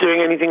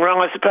pursuing anything wrong.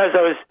 I suppose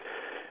I was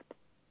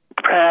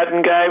proud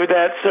and gay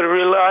without sort of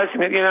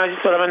realising it. I just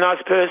thought I'm a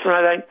nice person.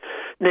 I don't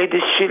need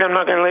this shit. I'm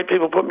not going to let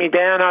people put me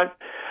down.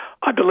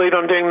 I believe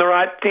I'm doing the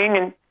right thing,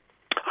 and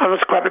I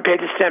was quite prepared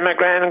to stand my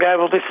ground and go,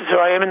 well, this is who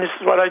I am and this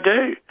is what I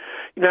do.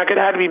 I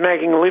could hardly be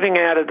making a living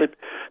out of the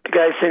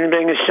gay scene and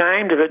being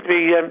ashamed of it.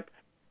 We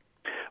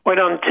went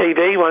on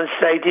TV once.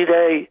 They did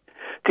a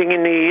thing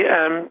in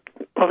the,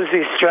 what was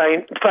the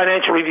Australian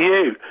Financial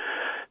Review.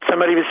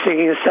 Somebody was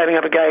thinking of setting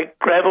up a gay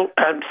travel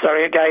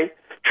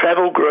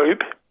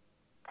group,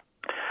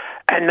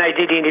 and they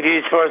did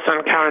interviews for us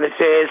on current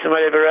affairs and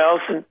whatever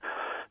else, and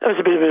that was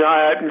a bit of an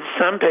eye-opener to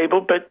some people,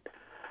 but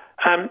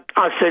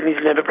I certainly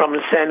didn't have a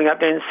problem standing up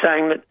there and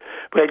saying that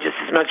we had just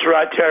as much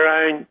right to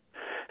our own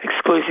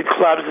exclusive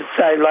clubs as,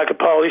 say, like a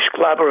Polish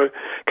club or a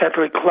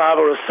Catholic club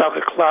or a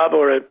soccer club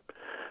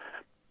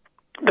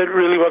that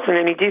really wasn't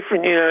any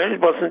different, It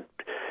wasn't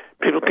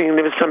people thinking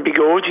there was some big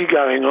orgy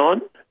going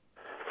on.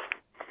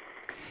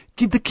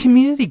 Did the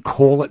community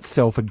call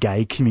itself a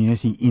gay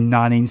community in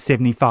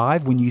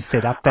 1975 when you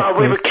set up that Oh, first...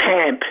 we were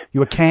camp. You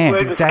were camp,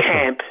 Word exactly.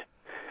 was camp.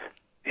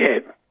 Yeah.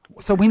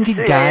 So when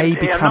did gay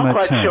become I'm not a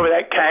quite term? sure where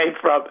that came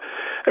from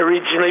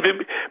originally,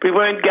 but we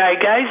weren't gay.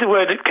 Gay's a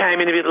word that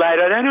came in a bit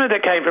later. I don't know whether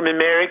that came from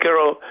America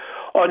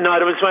or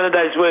not. It was one of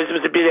those words that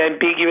was a bit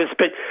ambiguous,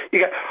 but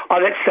you go,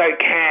 oh, that's so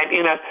camp,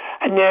 you know.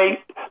 And now,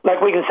 like,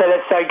 we can say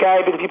that's so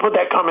gay, but if you put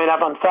that comment up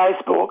on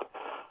Facebook,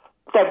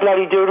 they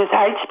bloody do it as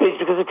hate speech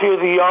because a few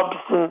of the yobs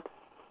and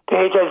the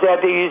heteros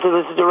out there use it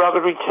as a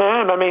derogatory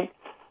term. I mean,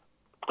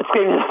 it's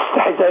getting to the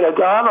stage that our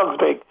dialogue's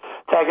being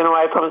taken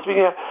away from us. But,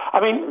 you know, I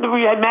mean,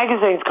 we had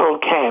magazines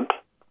called Camp.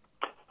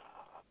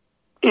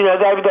 You know,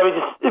 they were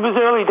just, it was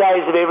early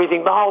days of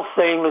everything. The whole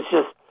scene was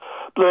just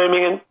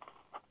blooming.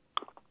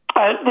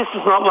 And this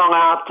was not long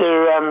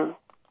after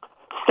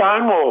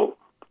Stonewall.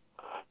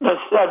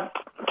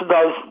 For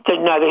those who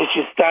don't know the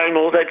history of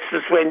Stonewall, that's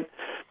just when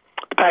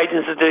the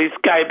patrons of these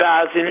gay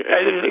bars,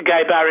 a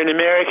gay bar in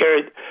America,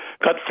 had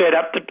got fed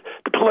up.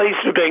 The police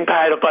were being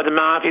paid off by the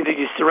mafia that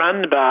used to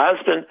run the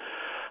bars. And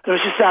it was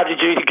just after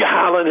Judy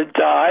Garland had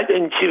died,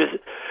 and she was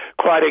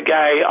quite a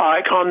gay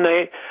icon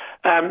there.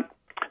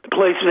 The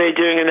police were there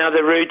doing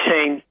another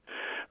routine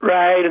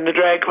raid, and the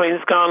drag queens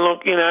going,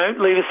 look, you know,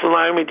 leave us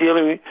alone. We're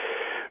dealing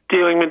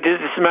with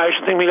this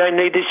emotional thing. We don't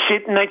need this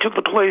shit. And they took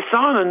the police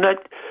on, and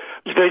that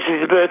was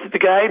virtually the birth of the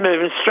gay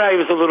movement.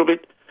 Australia was a little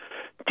bit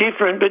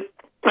different, but,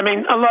 I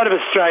mean, a lot of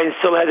Australians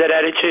still had that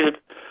attitude of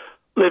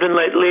live and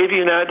let live,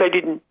 you know. They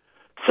didn't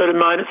sort of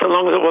mind it so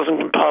long as it wasn't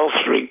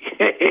compulsory.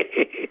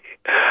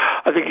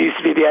 I think it used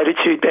to be the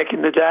attitude back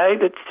in the day.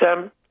 That's,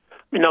 I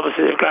mean,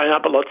 obviously they've grown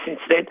up a lot since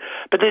then,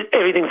 but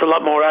everything's a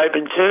lot more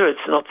open too.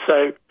 It's not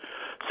so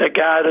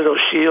guarded or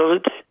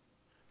shielded.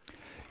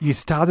 You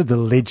started the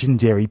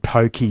legendary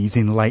Pokies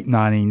in late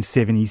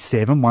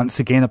 1977, once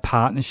again a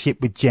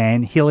partnership with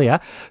Jan Hillier.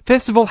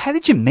 First of all, how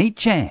did you meet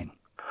Jan?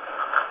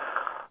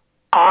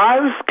 I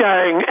was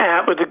going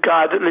out with a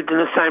guy that lived in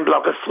the same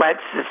block of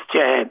flats as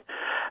Jan.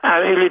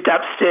 He lived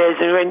upstairs,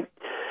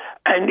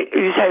 and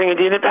he was having a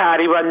dinner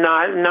party one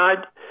night, and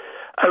I'd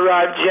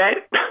arrived,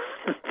 Jan...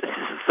 This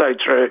is so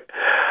true.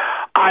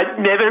 I'd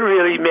never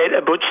really met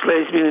a butch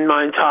lesbian in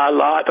my entire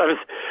life. I was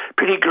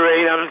pretty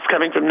green. I was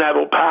coming from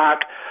Newell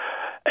Park,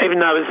 even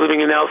though I was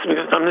living in Eltham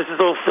at the time. This is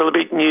all still a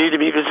bit new to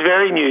me. It was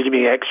very new to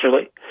me,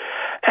 actually.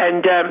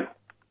 And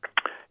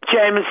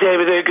Jan was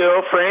there with her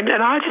girlfriend,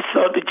 and I just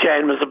thought that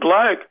Jan was a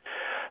bloke.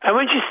 And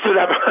when she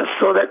stood up and I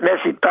saw that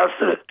massive bust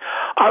of it,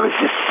 I was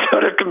just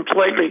sort of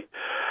completely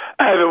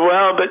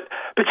overwhelmed.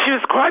 But she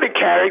was quite a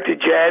character,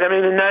 Jan. I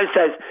mean, in those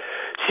days,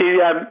 she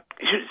was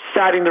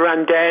starting to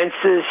run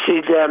dances.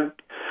 She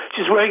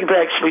was working for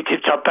actually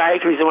Tip Top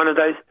Bakeries and one of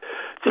those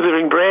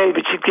delivering bread,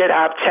 but she'd get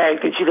half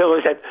tanked and she'd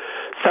always have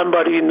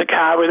somebody in the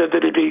car with her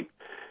that'd be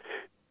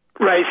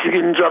racing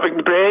and dropping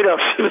the bread off.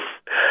 She was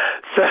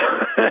so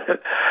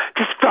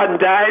just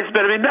fun days.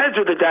 But I mean, those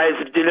were the days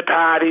of dinner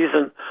parties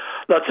and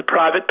lots of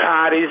private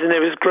parties, and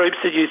there was groups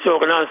that used to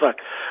organise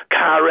like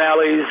car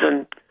rallies,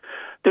 and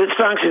there was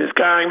functions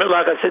going, but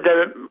like I said, they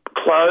were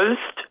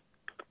closed.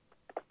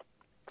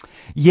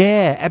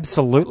 Yeah,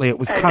 absolutely. It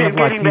was kind of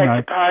like, you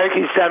know...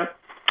 Pokies,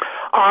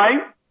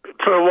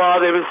 for a while,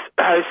 there was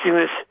hosting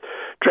this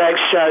drag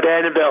show at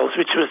Annabelle's,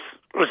 which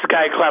was a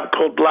gay club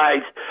called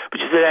Blades,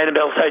 which is at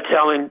Annabelle's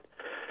Hotel in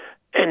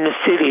the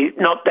city.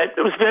 Not that,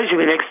 it was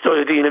virtually next door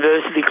to the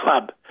University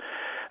Club.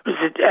 But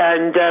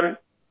it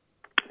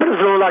was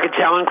all like a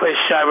talent quest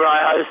show where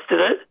I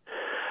hosted it.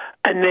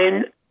 And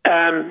then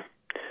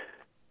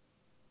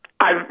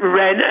I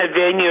ran a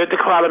venue at the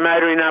Koala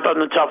Motor Inn up on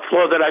the top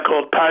floor that I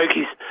called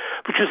Pokies,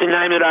 which was the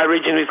name that I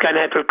originally was going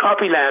to have for a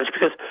coffee lounge,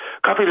 because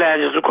coffee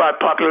lounges were quite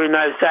popular in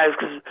those days,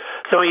 because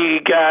some of you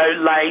could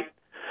go late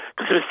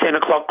because it was 10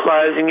 o'clock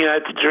closing, you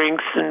know, for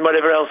drinks and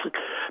whatever else,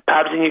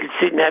 pubs, and you could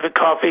sit and have a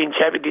coffee and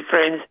chat with your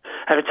friends,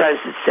 have a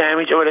toasted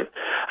sandwich or whatever.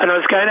 And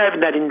I was going to open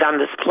that in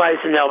Dundas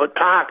Place in Albert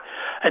Park.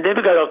 I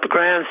never got off the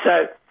ground,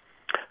 so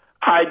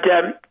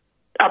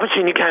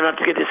opportunity came up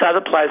to get this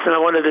other place, and I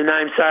wanted a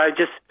name, so I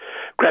just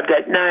grabbed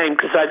that name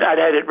because I'd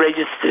had it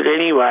registered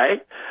anyway.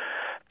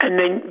 And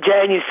then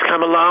Jan used to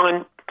come along,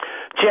 and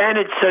Jan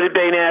had sort of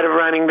been out of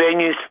running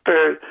venues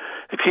for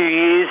a few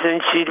years,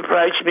 and she'd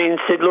approached me and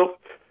said, look,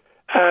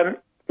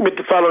 with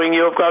the following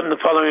you've got and the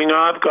following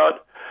I've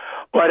got,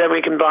 why don't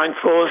we combine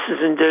forces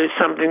and do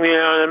something, you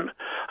know,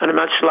 on a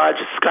much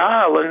larger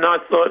scale? And I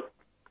thought,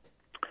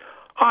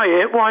 oh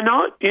yeah, why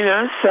not? You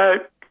know, so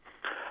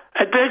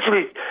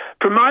virtually,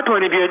 from my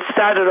point of view, it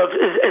started off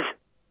as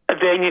a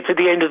venue for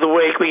the end of the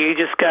week where you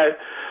just go,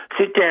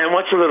 sit down,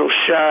 watch a little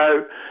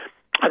show.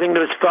 I think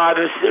there was 5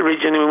 of us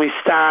originally when we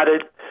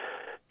started,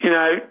 you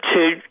know,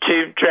 two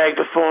drag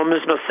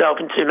performers, myself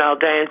and 2 male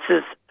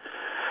dancers.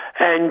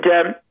 And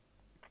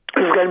it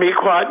was going to be a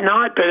quiet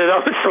night, but it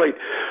obviously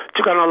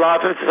took on a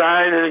life of its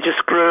own, and it just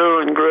grew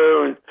and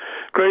grew and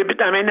grew. But,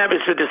 I mean, that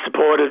was with the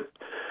support of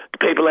the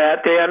people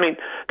out there. I mean,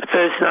 the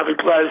first night we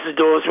closed the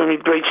doors when we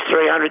reached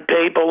 300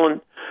 people, and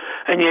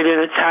and yet in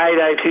its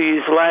heyday 2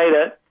 years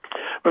later,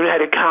 when we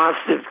had a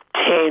cast of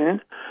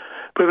 10,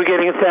 we were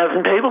getting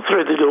 1,000 people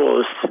through the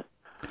doors.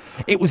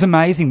 It was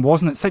amazing,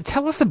 wasn't it? So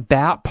tell us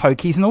about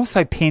pokies and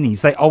also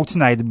pennies. They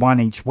alternated one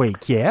each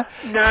week, yeah?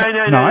 No.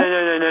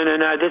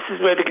 This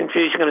is where the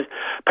confusion comes.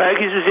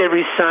 Pokies was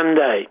every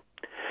Sunday.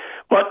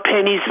 What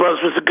pennies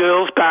was a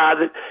girls' bar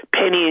that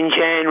Penny and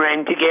Jan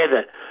ran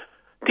together.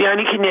 The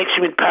only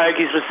connection with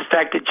pokies was the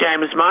fact that Jan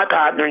was my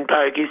partner in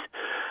pokies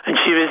and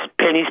she was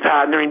Penny's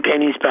partner in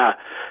Penny's bar.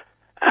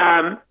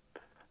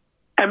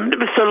 And it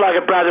was sort of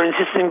like a brother and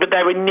sister thing, but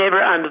they were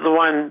never under the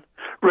one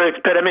roof.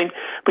 But I mean,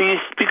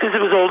 because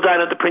it was all done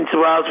at the Prince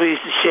of Wales, we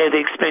used to share the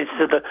expenses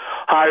of the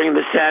hiring of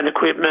the sound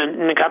equipment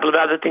and a couple of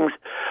other things.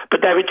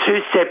 But they were two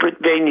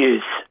separate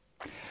venues.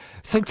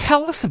 So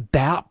tell us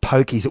about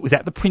pokies. It was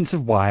at the Prince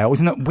of Wales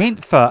and it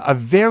went for a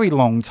very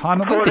long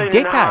time. It went for 14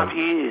 and a half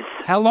decades. years.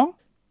 How long?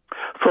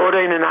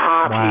 14 and a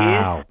half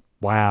years.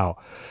 Wow.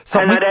 So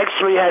and it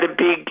actually had a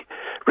big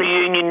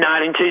reunion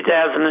night in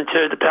 2002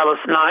 at the Palace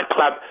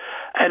nightclub.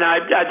 And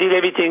I did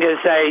everything as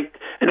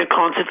in a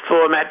concert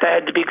format. They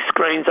had the big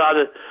screens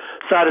either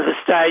side of the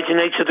stage,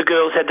 and each of the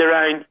girls had their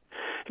own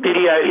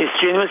video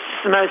history. And it was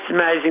the most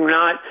amazing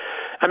night.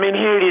 I mean,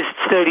 here it is,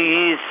 it's 30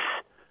 years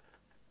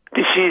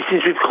this year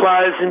since we've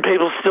closed, and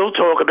people still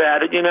talk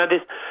about it. You know,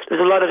 there's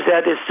a lot of us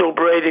out there still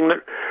breathing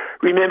that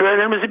remember, and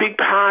it was a big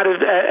part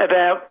of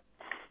our,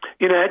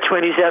 our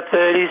 20s, our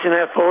 30s, and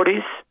our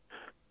 40s.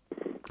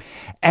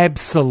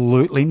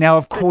 Absolutely. Now,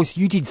 of course,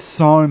 you did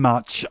so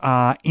much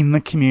in the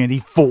community,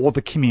 for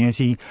the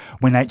community,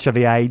 when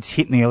HIV/AIDS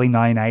hit in the early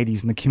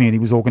 1980s and the community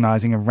was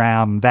organising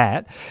around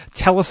that.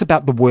 Tell us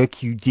about the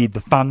work you did, the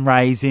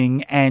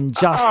fundraising and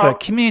just the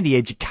community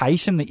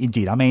education that you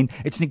did. I mean,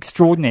 it's an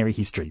extraordinary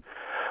history.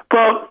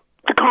 Well,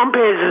 the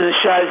compares and the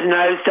shows in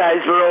those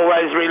days were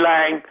always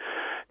relaying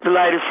the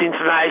latest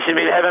information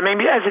we'd have. I mean,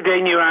 as a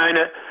venue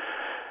owner,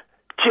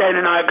 Jan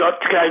and I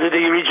got to go to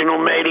the original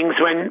meetings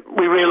when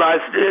we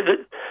realised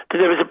that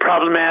there was a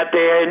problem out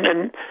there,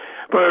 and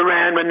were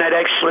around when they'd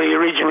actually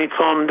originally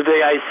formed the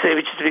VAC,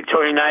 which is the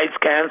Victorian AIDS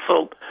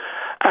Council.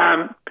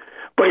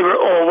 We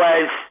were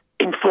always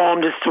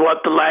informed as to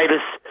what the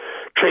latest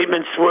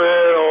treatments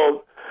were,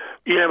 or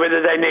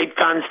whether they need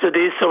funds to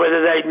this, or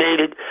whether they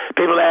needed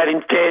people out in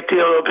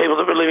Fairfield or people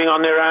that were living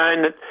on their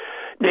own that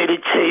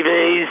needed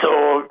TVs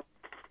or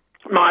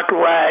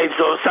microwaves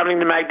or something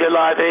to make their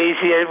life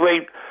easier.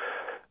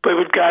 We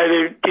would go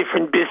to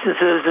different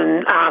businesses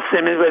and ask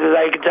them whether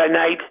they could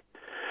donate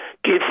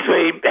gifts.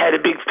 We had a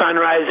big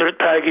fundraiser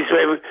at Pokies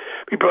where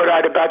we brought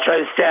Ada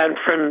Buttrose down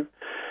from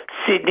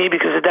Sydney,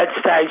 because at that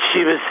stage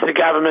she was the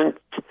government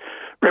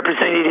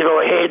representative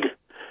or head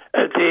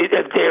of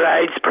their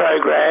AIDS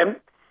program.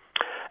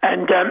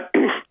 And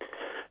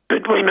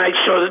but we made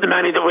sure that the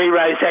money that we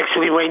raised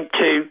actually went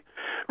to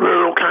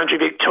rural country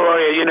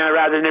Victoria,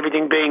 rather than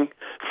everything being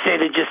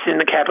centred just in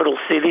the capital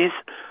cities.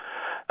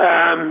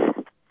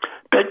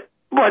 But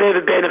whatever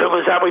benefit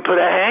was up, we put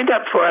our hand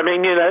up for. I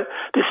mean,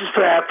 this is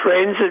for our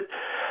friends.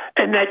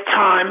 And that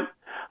time,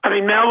 I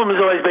mean, Melbourne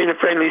has always been a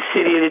friendly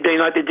city. It had been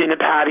like the dinner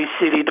party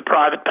city, the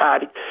private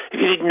party. If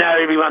you didn't know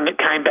everyone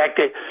that came back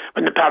there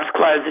when the pubs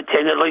closed at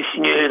 10, at least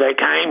you knew who they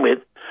came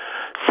with.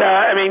 So,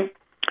 I mean,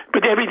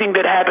 with everything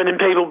that happened and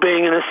people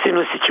being in a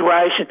similar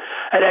situation,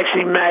 it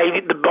actually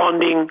made the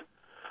bonding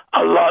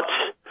a lot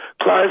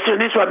closer. And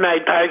this is what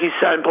made pokies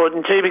so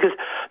important too, because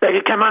they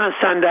could come on a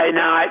Sunday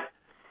night,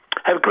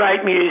 have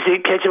great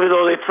music, catch up with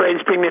all their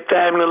friends, bring their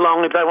family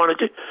along if they wanted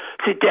to,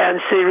 sit down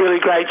and see a really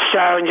great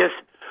show and just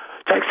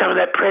take some of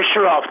that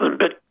pressure off them,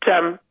 but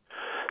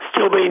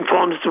still be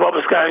informed as to what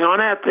was going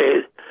on out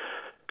there.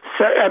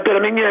 So, but I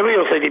mean, we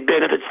also did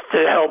benefits to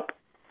help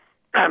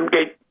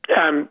get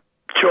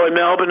Joy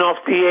Melbourne off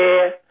the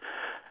air.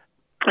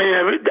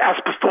 Us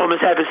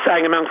performers have a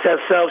saying amongst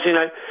ourselves,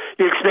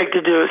 you expect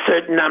to do a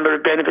certain number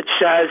of benefit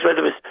shows,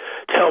 whether it was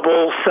to help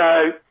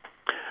also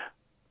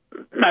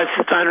most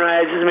of the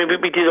fundraisers. I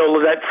mean, we did all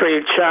of that free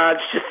of charge.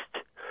 Just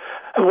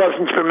it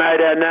wasn't to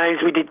promote our names.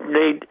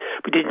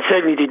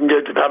 Certainly didn't do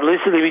it for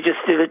publicity. We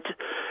just did it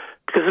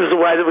because it was a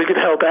way that we could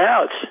help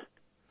out.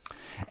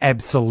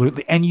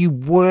 Absolutely. And you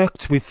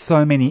worked with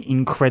so many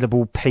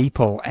incredible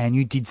people and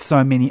you did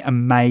so many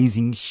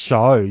amazing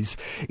shows.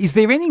 Is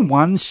there any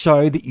one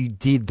show that you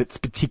did that's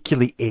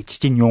particularly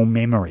etched in your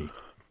memory?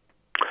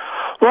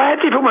 Well, I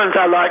had different ones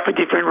I like for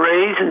different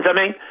reasons. I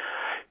mean,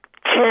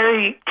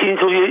 Terry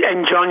Tinsel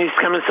and John used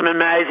to come to some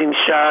amazing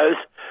shows,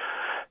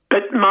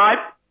 but my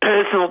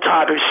personal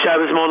type of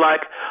show is more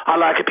like I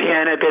like a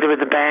piano better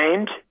with a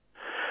band.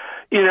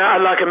 I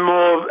like a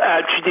more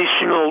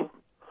traditional,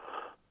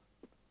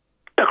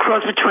 a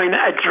cross between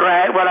a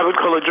drag, what I would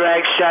call a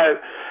drag show,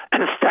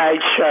 and a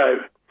stage show.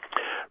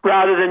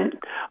 Rather than,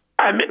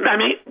 I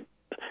mean,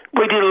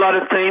 we did a lot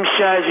of theme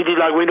shows. We did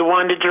like Winter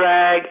Wonder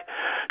Drag.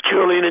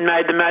 Julian had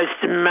made the most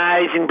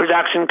amazing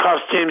production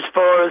costumes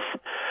for us.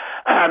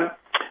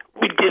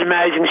 We did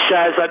amazing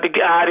shows like The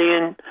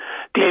Guardian,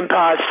 The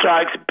Empire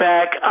Strikes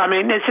Back. I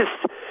mean, it's just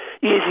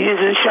years and years,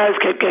 and the shows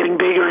kept getting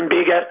bigger and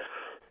bigger.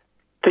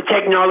 the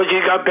technology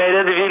got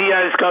better, the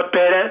videos got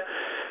better.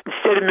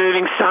 Instead of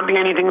moving something,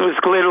 anything that was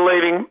glitter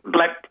leaving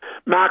black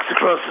marks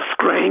across the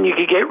screen, you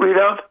could get rid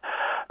of.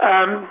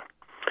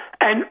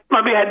 And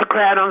we had the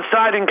crowd on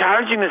site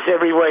encouraging us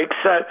every week.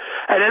 So,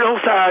 and it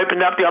also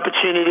opened up the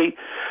opportunity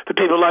for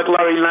people like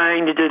Laurie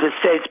Lane to do the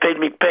sets,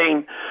 Pete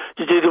McBean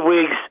to do the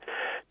wigs,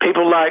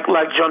 people like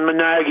John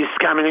Minogue used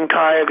to come in and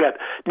choreograph,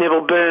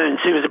 Neville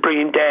Burns, who was a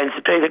brilliant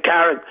dancer, Peter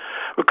Curran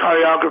were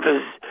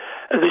choreographers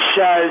of the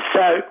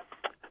show.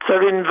 So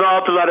it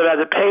involved a lot of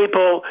other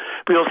people.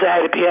 We also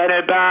had a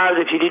piano bar.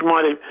 If you didn't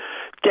want to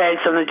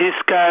dance on the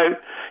disco,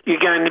 you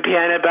go in the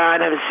piano bar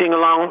and have a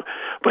sing-along,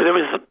 whether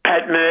it was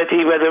Pat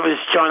Murphy, whether it was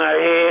John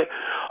O'Hare,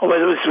 or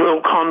whether it was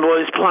Will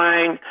Conboys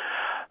playing.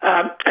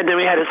 And then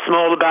we had a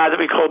smaller bar that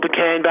we called the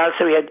Can Bar.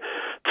 So we had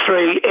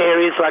three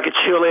areas, like a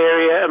chill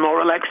area, a more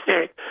relaxed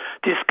area,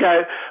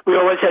 disco. We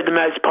always had the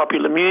most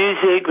popular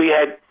music. We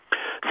had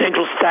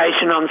Central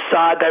Station on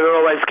site. They were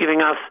always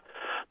giving us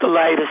the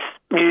latest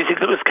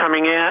music that was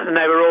coming out, and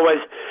they were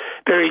always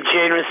very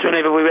generous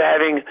whenever we were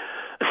having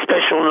a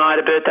special night,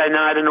 a birthday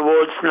night, an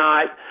awards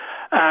night.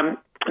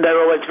 They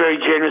were always very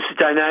generous with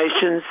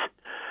donations.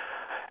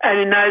 And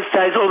in those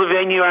days, all the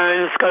venue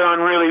owners got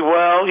on really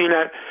well. You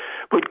know,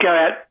 we'd go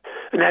out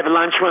and have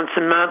lunch once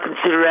a month and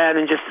sit around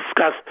and just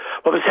discuss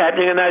what was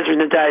happening. And those were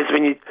in the days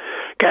when you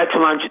go to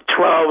lunch at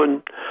 12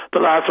 and the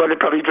last one would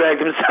probably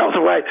drag themselves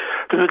away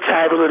from the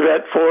table at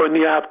about 4 in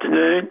the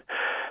afternoon.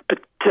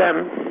 But,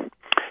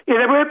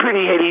 they were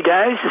pretty heady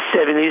days, the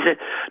 70s. And,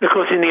 of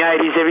course, in the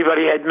 80s,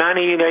 everybody had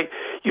money. You know,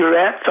 you were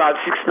out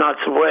 5-6 nights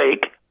a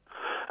week.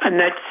 And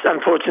that's,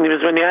 unfortunately,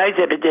 was when the AIDS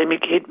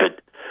epidemic hit. But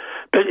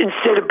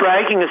instead of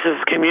breaking us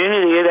as a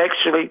community, it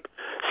actually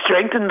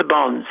strengthened the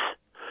bonds.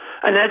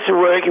 And that's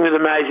working with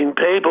amazing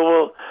people.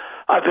 Well,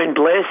 I've been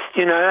blessed,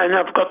 you know, and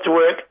I've got to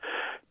work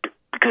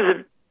because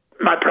of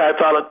my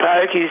profile at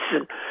Pokies.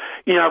 And,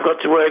 you know, I've got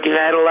to work in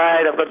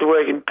Adelaide, I've got to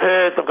work in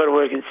Perth, I've got to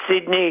work in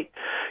Sydney,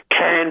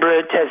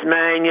 Canberra,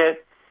 Tasmania.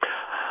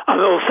 I've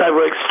also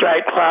worked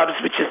straight clubs,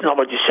 which is not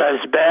what your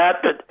show's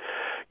about, but,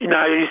 you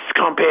know, you used to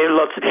compare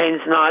lots of hens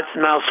nights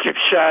and male strip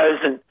shows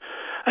and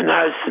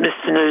host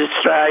Mr. New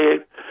Australia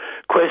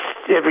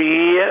Quest every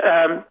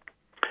year.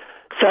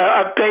 So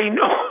I've been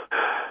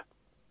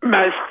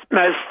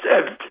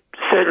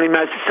certainly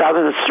most of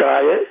Southern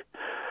Australia.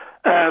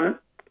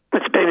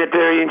 It's been a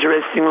very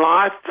interesting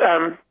life.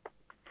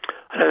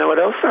 I don't know what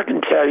else I can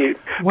tell you.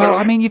 Well,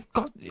 I mean, you've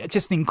got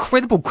just an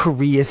incredible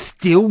career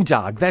still,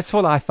 Doug. That's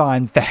what I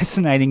find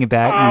fascinating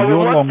about you,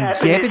 your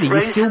longevity.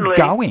 You're still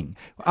going.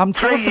 Tell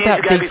us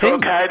about DTs. 12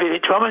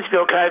 months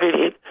before COVID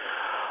hit,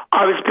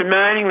 I was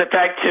bemoaning the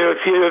fact to a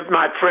few of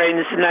my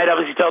friends, and they'd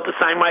obviously felt the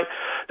same way,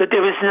 that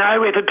there was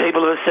nowhere for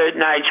people of a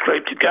certain age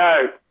group to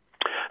go.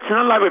 It's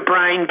not like we're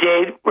brain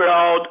dead, we're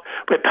old,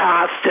 we're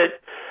past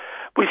it.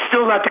 We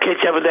still love to catch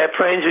up with our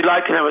friends. We'd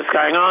like to know what's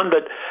going on,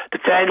 but the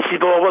fantasy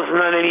ball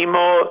wasn't on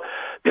anymore.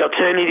 The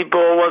alternative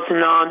ball wasn't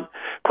on.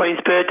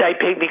 Queen's birthday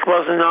picnic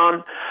wasn't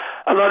on.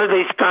 A lot of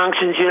these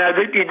functions, you know,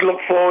 that you'd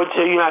look forward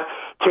to, you know,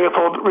 3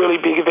 or 4 really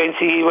big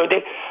events a year were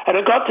there. And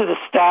it got to the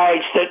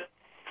stage that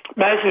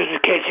most of us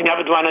were catching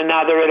up with one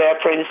another at our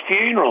friends'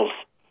 funerals.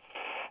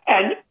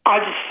 And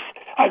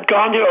I'd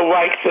gone to a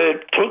wake for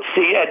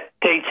Tootsie at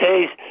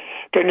DT's.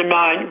 A friend of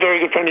mine, very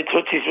good friend of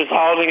Tootsie's, was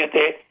holding it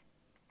there.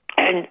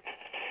 And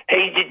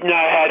he didn't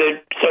know how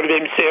to sort of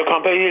MC or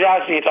compete. He'd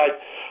asked me if I'd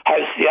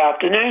host the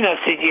afternoon. I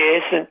said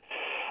yes. And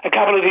a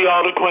couple of the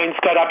older queens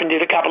got up and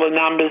did a couple of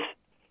numbers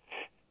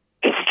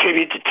as a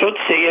tribute to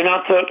Tootsie. And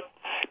I thought,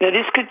 now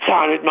this could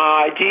time with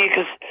my idea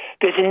because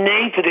there's a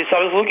need for this.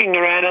 I was looking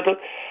around. I thought,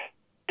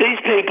 these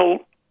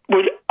people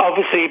would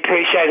obviously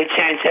appreciate a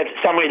chance to have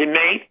somewhere to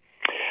meet.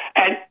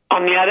 And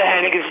on the other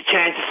hand, it gives a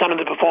chance to some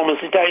of the performers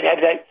who don't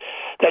have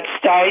that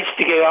stage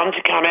to get on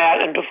to come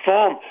out and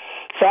perform.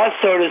 So I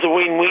saw it as a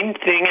win-win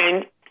thing,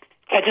 and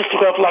it just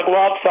took off like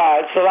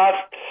wildfire. So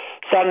last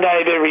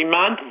Sunday of every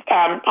month,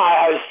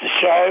 I host the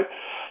show,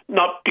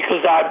 not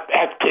because I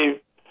have to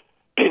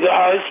be the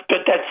host,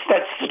 but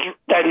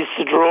that is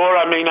the draw.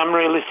 I mean, I'm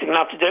realistic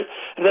enough to do,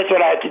 and that's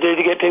what I have to do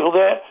to get people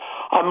there.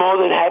 I'm more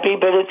than happy,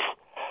 but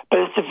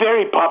it's a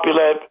very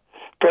popular,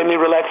 friendly,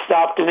 relaxed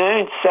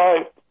afternoon.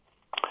 So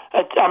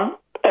as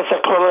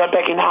I call it, I'm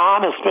back in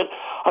harness, but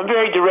I'm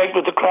very direct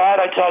with the crowd.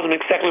 I told them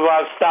exactly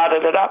why I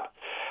started it up,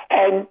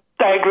 and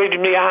they agreed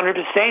with me 100%.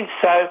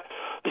 So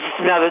this is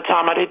another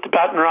time I'd hit the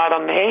button right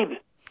on the head.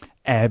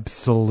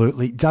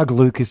 Absolutely. Doug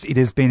Lucas, it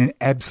has been an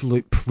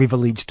absolute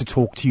privilege to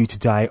talk to you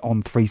today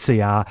on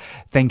 3CR.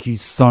 Thank you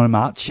so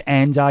much.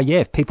 And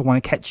if people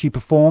want to catch you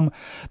perform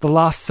the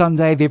last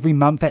Sunday of every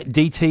month at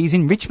DT's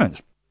in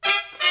Richmond.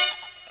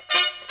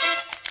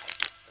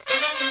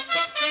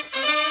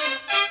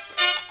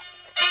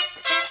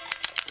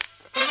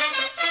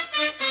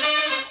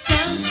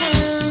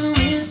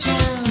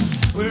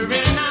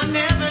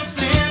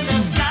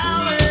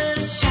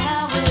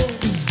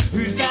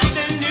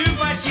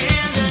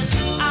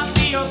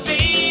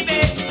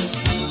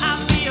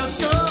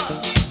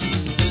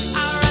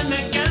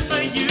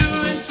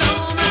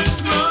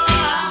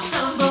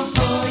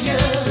 For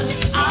you.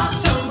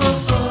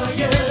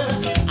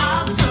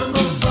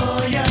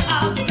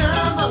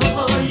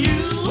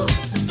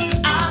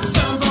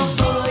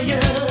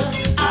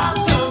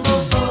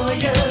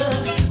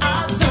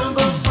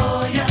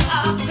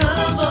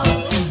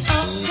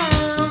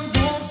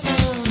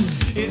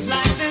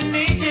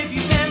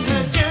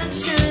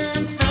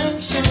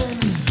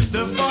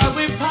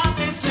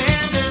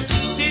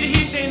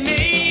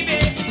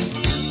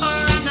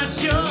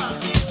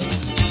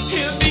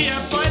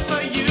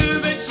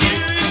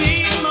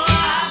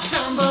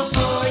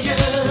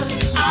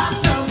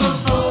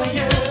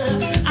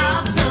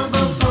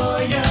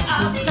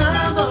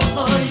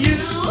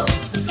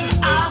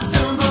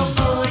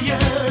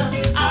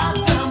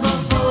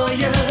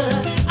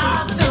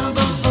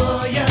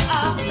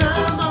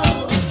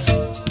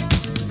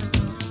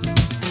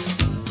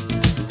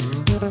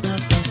 I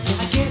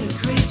get a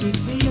crazy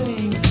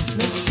feeling,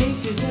 makes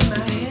faces in my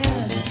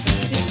head.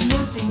 It's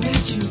nothing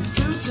that you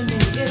do to me,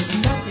 it's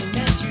nothing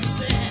that you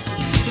said.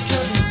 It's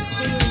nothing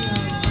stereo.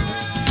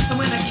 And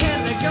when I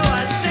can't let go,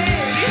 I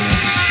say,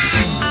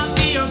 I'll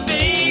be your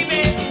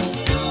baby,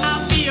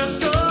 I'll be your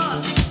score.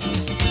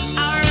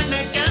 I'll run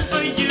the gun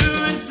for you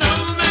and so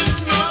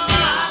much more.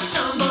 I'll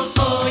tumble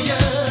for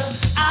you,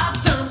 I'll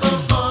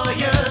tumble for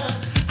you,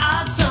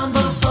 I'll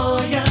tumble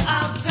for you,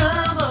 I'll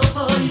tumble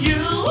for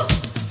you.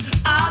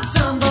 I'll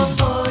tumble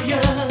for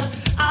you,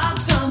 I'll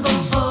tumble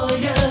for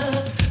you,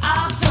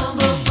 I'll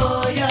tumble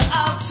for you,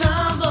 I'll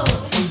tumble.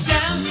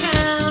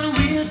 Downtown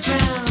we'll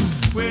drown,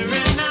 we're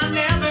in our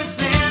never's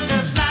land. The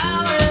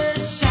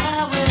flowers,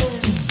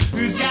 showers,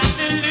 who's got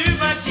the loot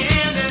but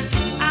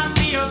I'll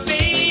be your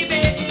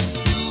baby,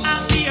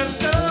 I'll be your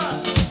store.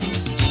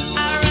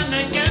 I'll run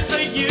the gun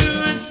for you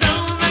and so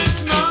much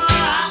more.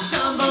 I'll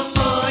tumble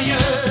for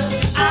you,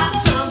 I'll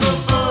tumble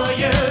for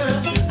you,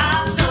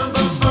 I'll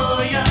tumble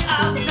for you,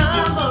 I'll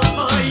tumble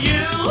for you.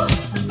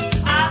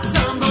 I'll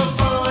tumble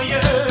for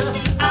you,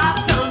 I'll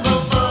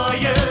tumble for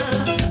you,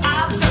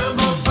 I'll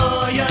tumble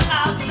for you,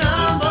 I'll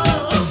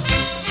tumble.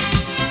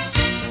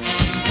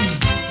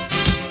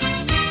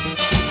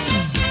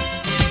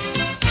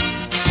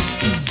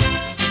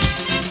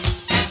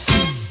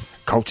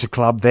 Culture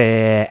Club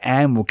there,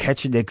 and we'll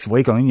catch you next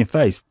week on In Your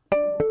Face.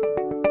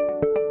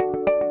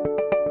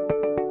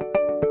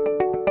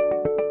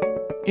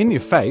 In Your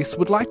Face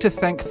would like to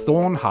thank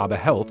Thorn Harbour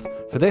Health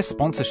for their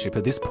sponsorship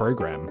of this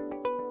program.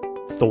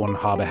 Thorn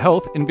Harbour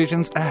Health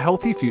envisions a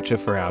healthy future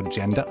for our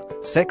gender,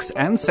 sex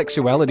and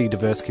sexuality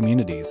diverse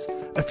communities,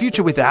 a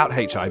future without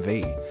HIV,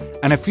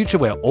 and a future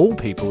where all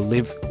people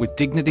live with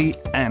dignity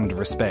and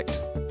respect.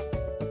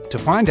 To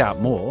find out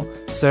more,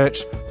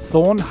 search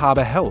Thorn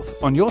Harbour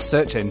Health on your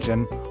search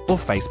engine or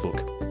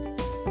Facebook.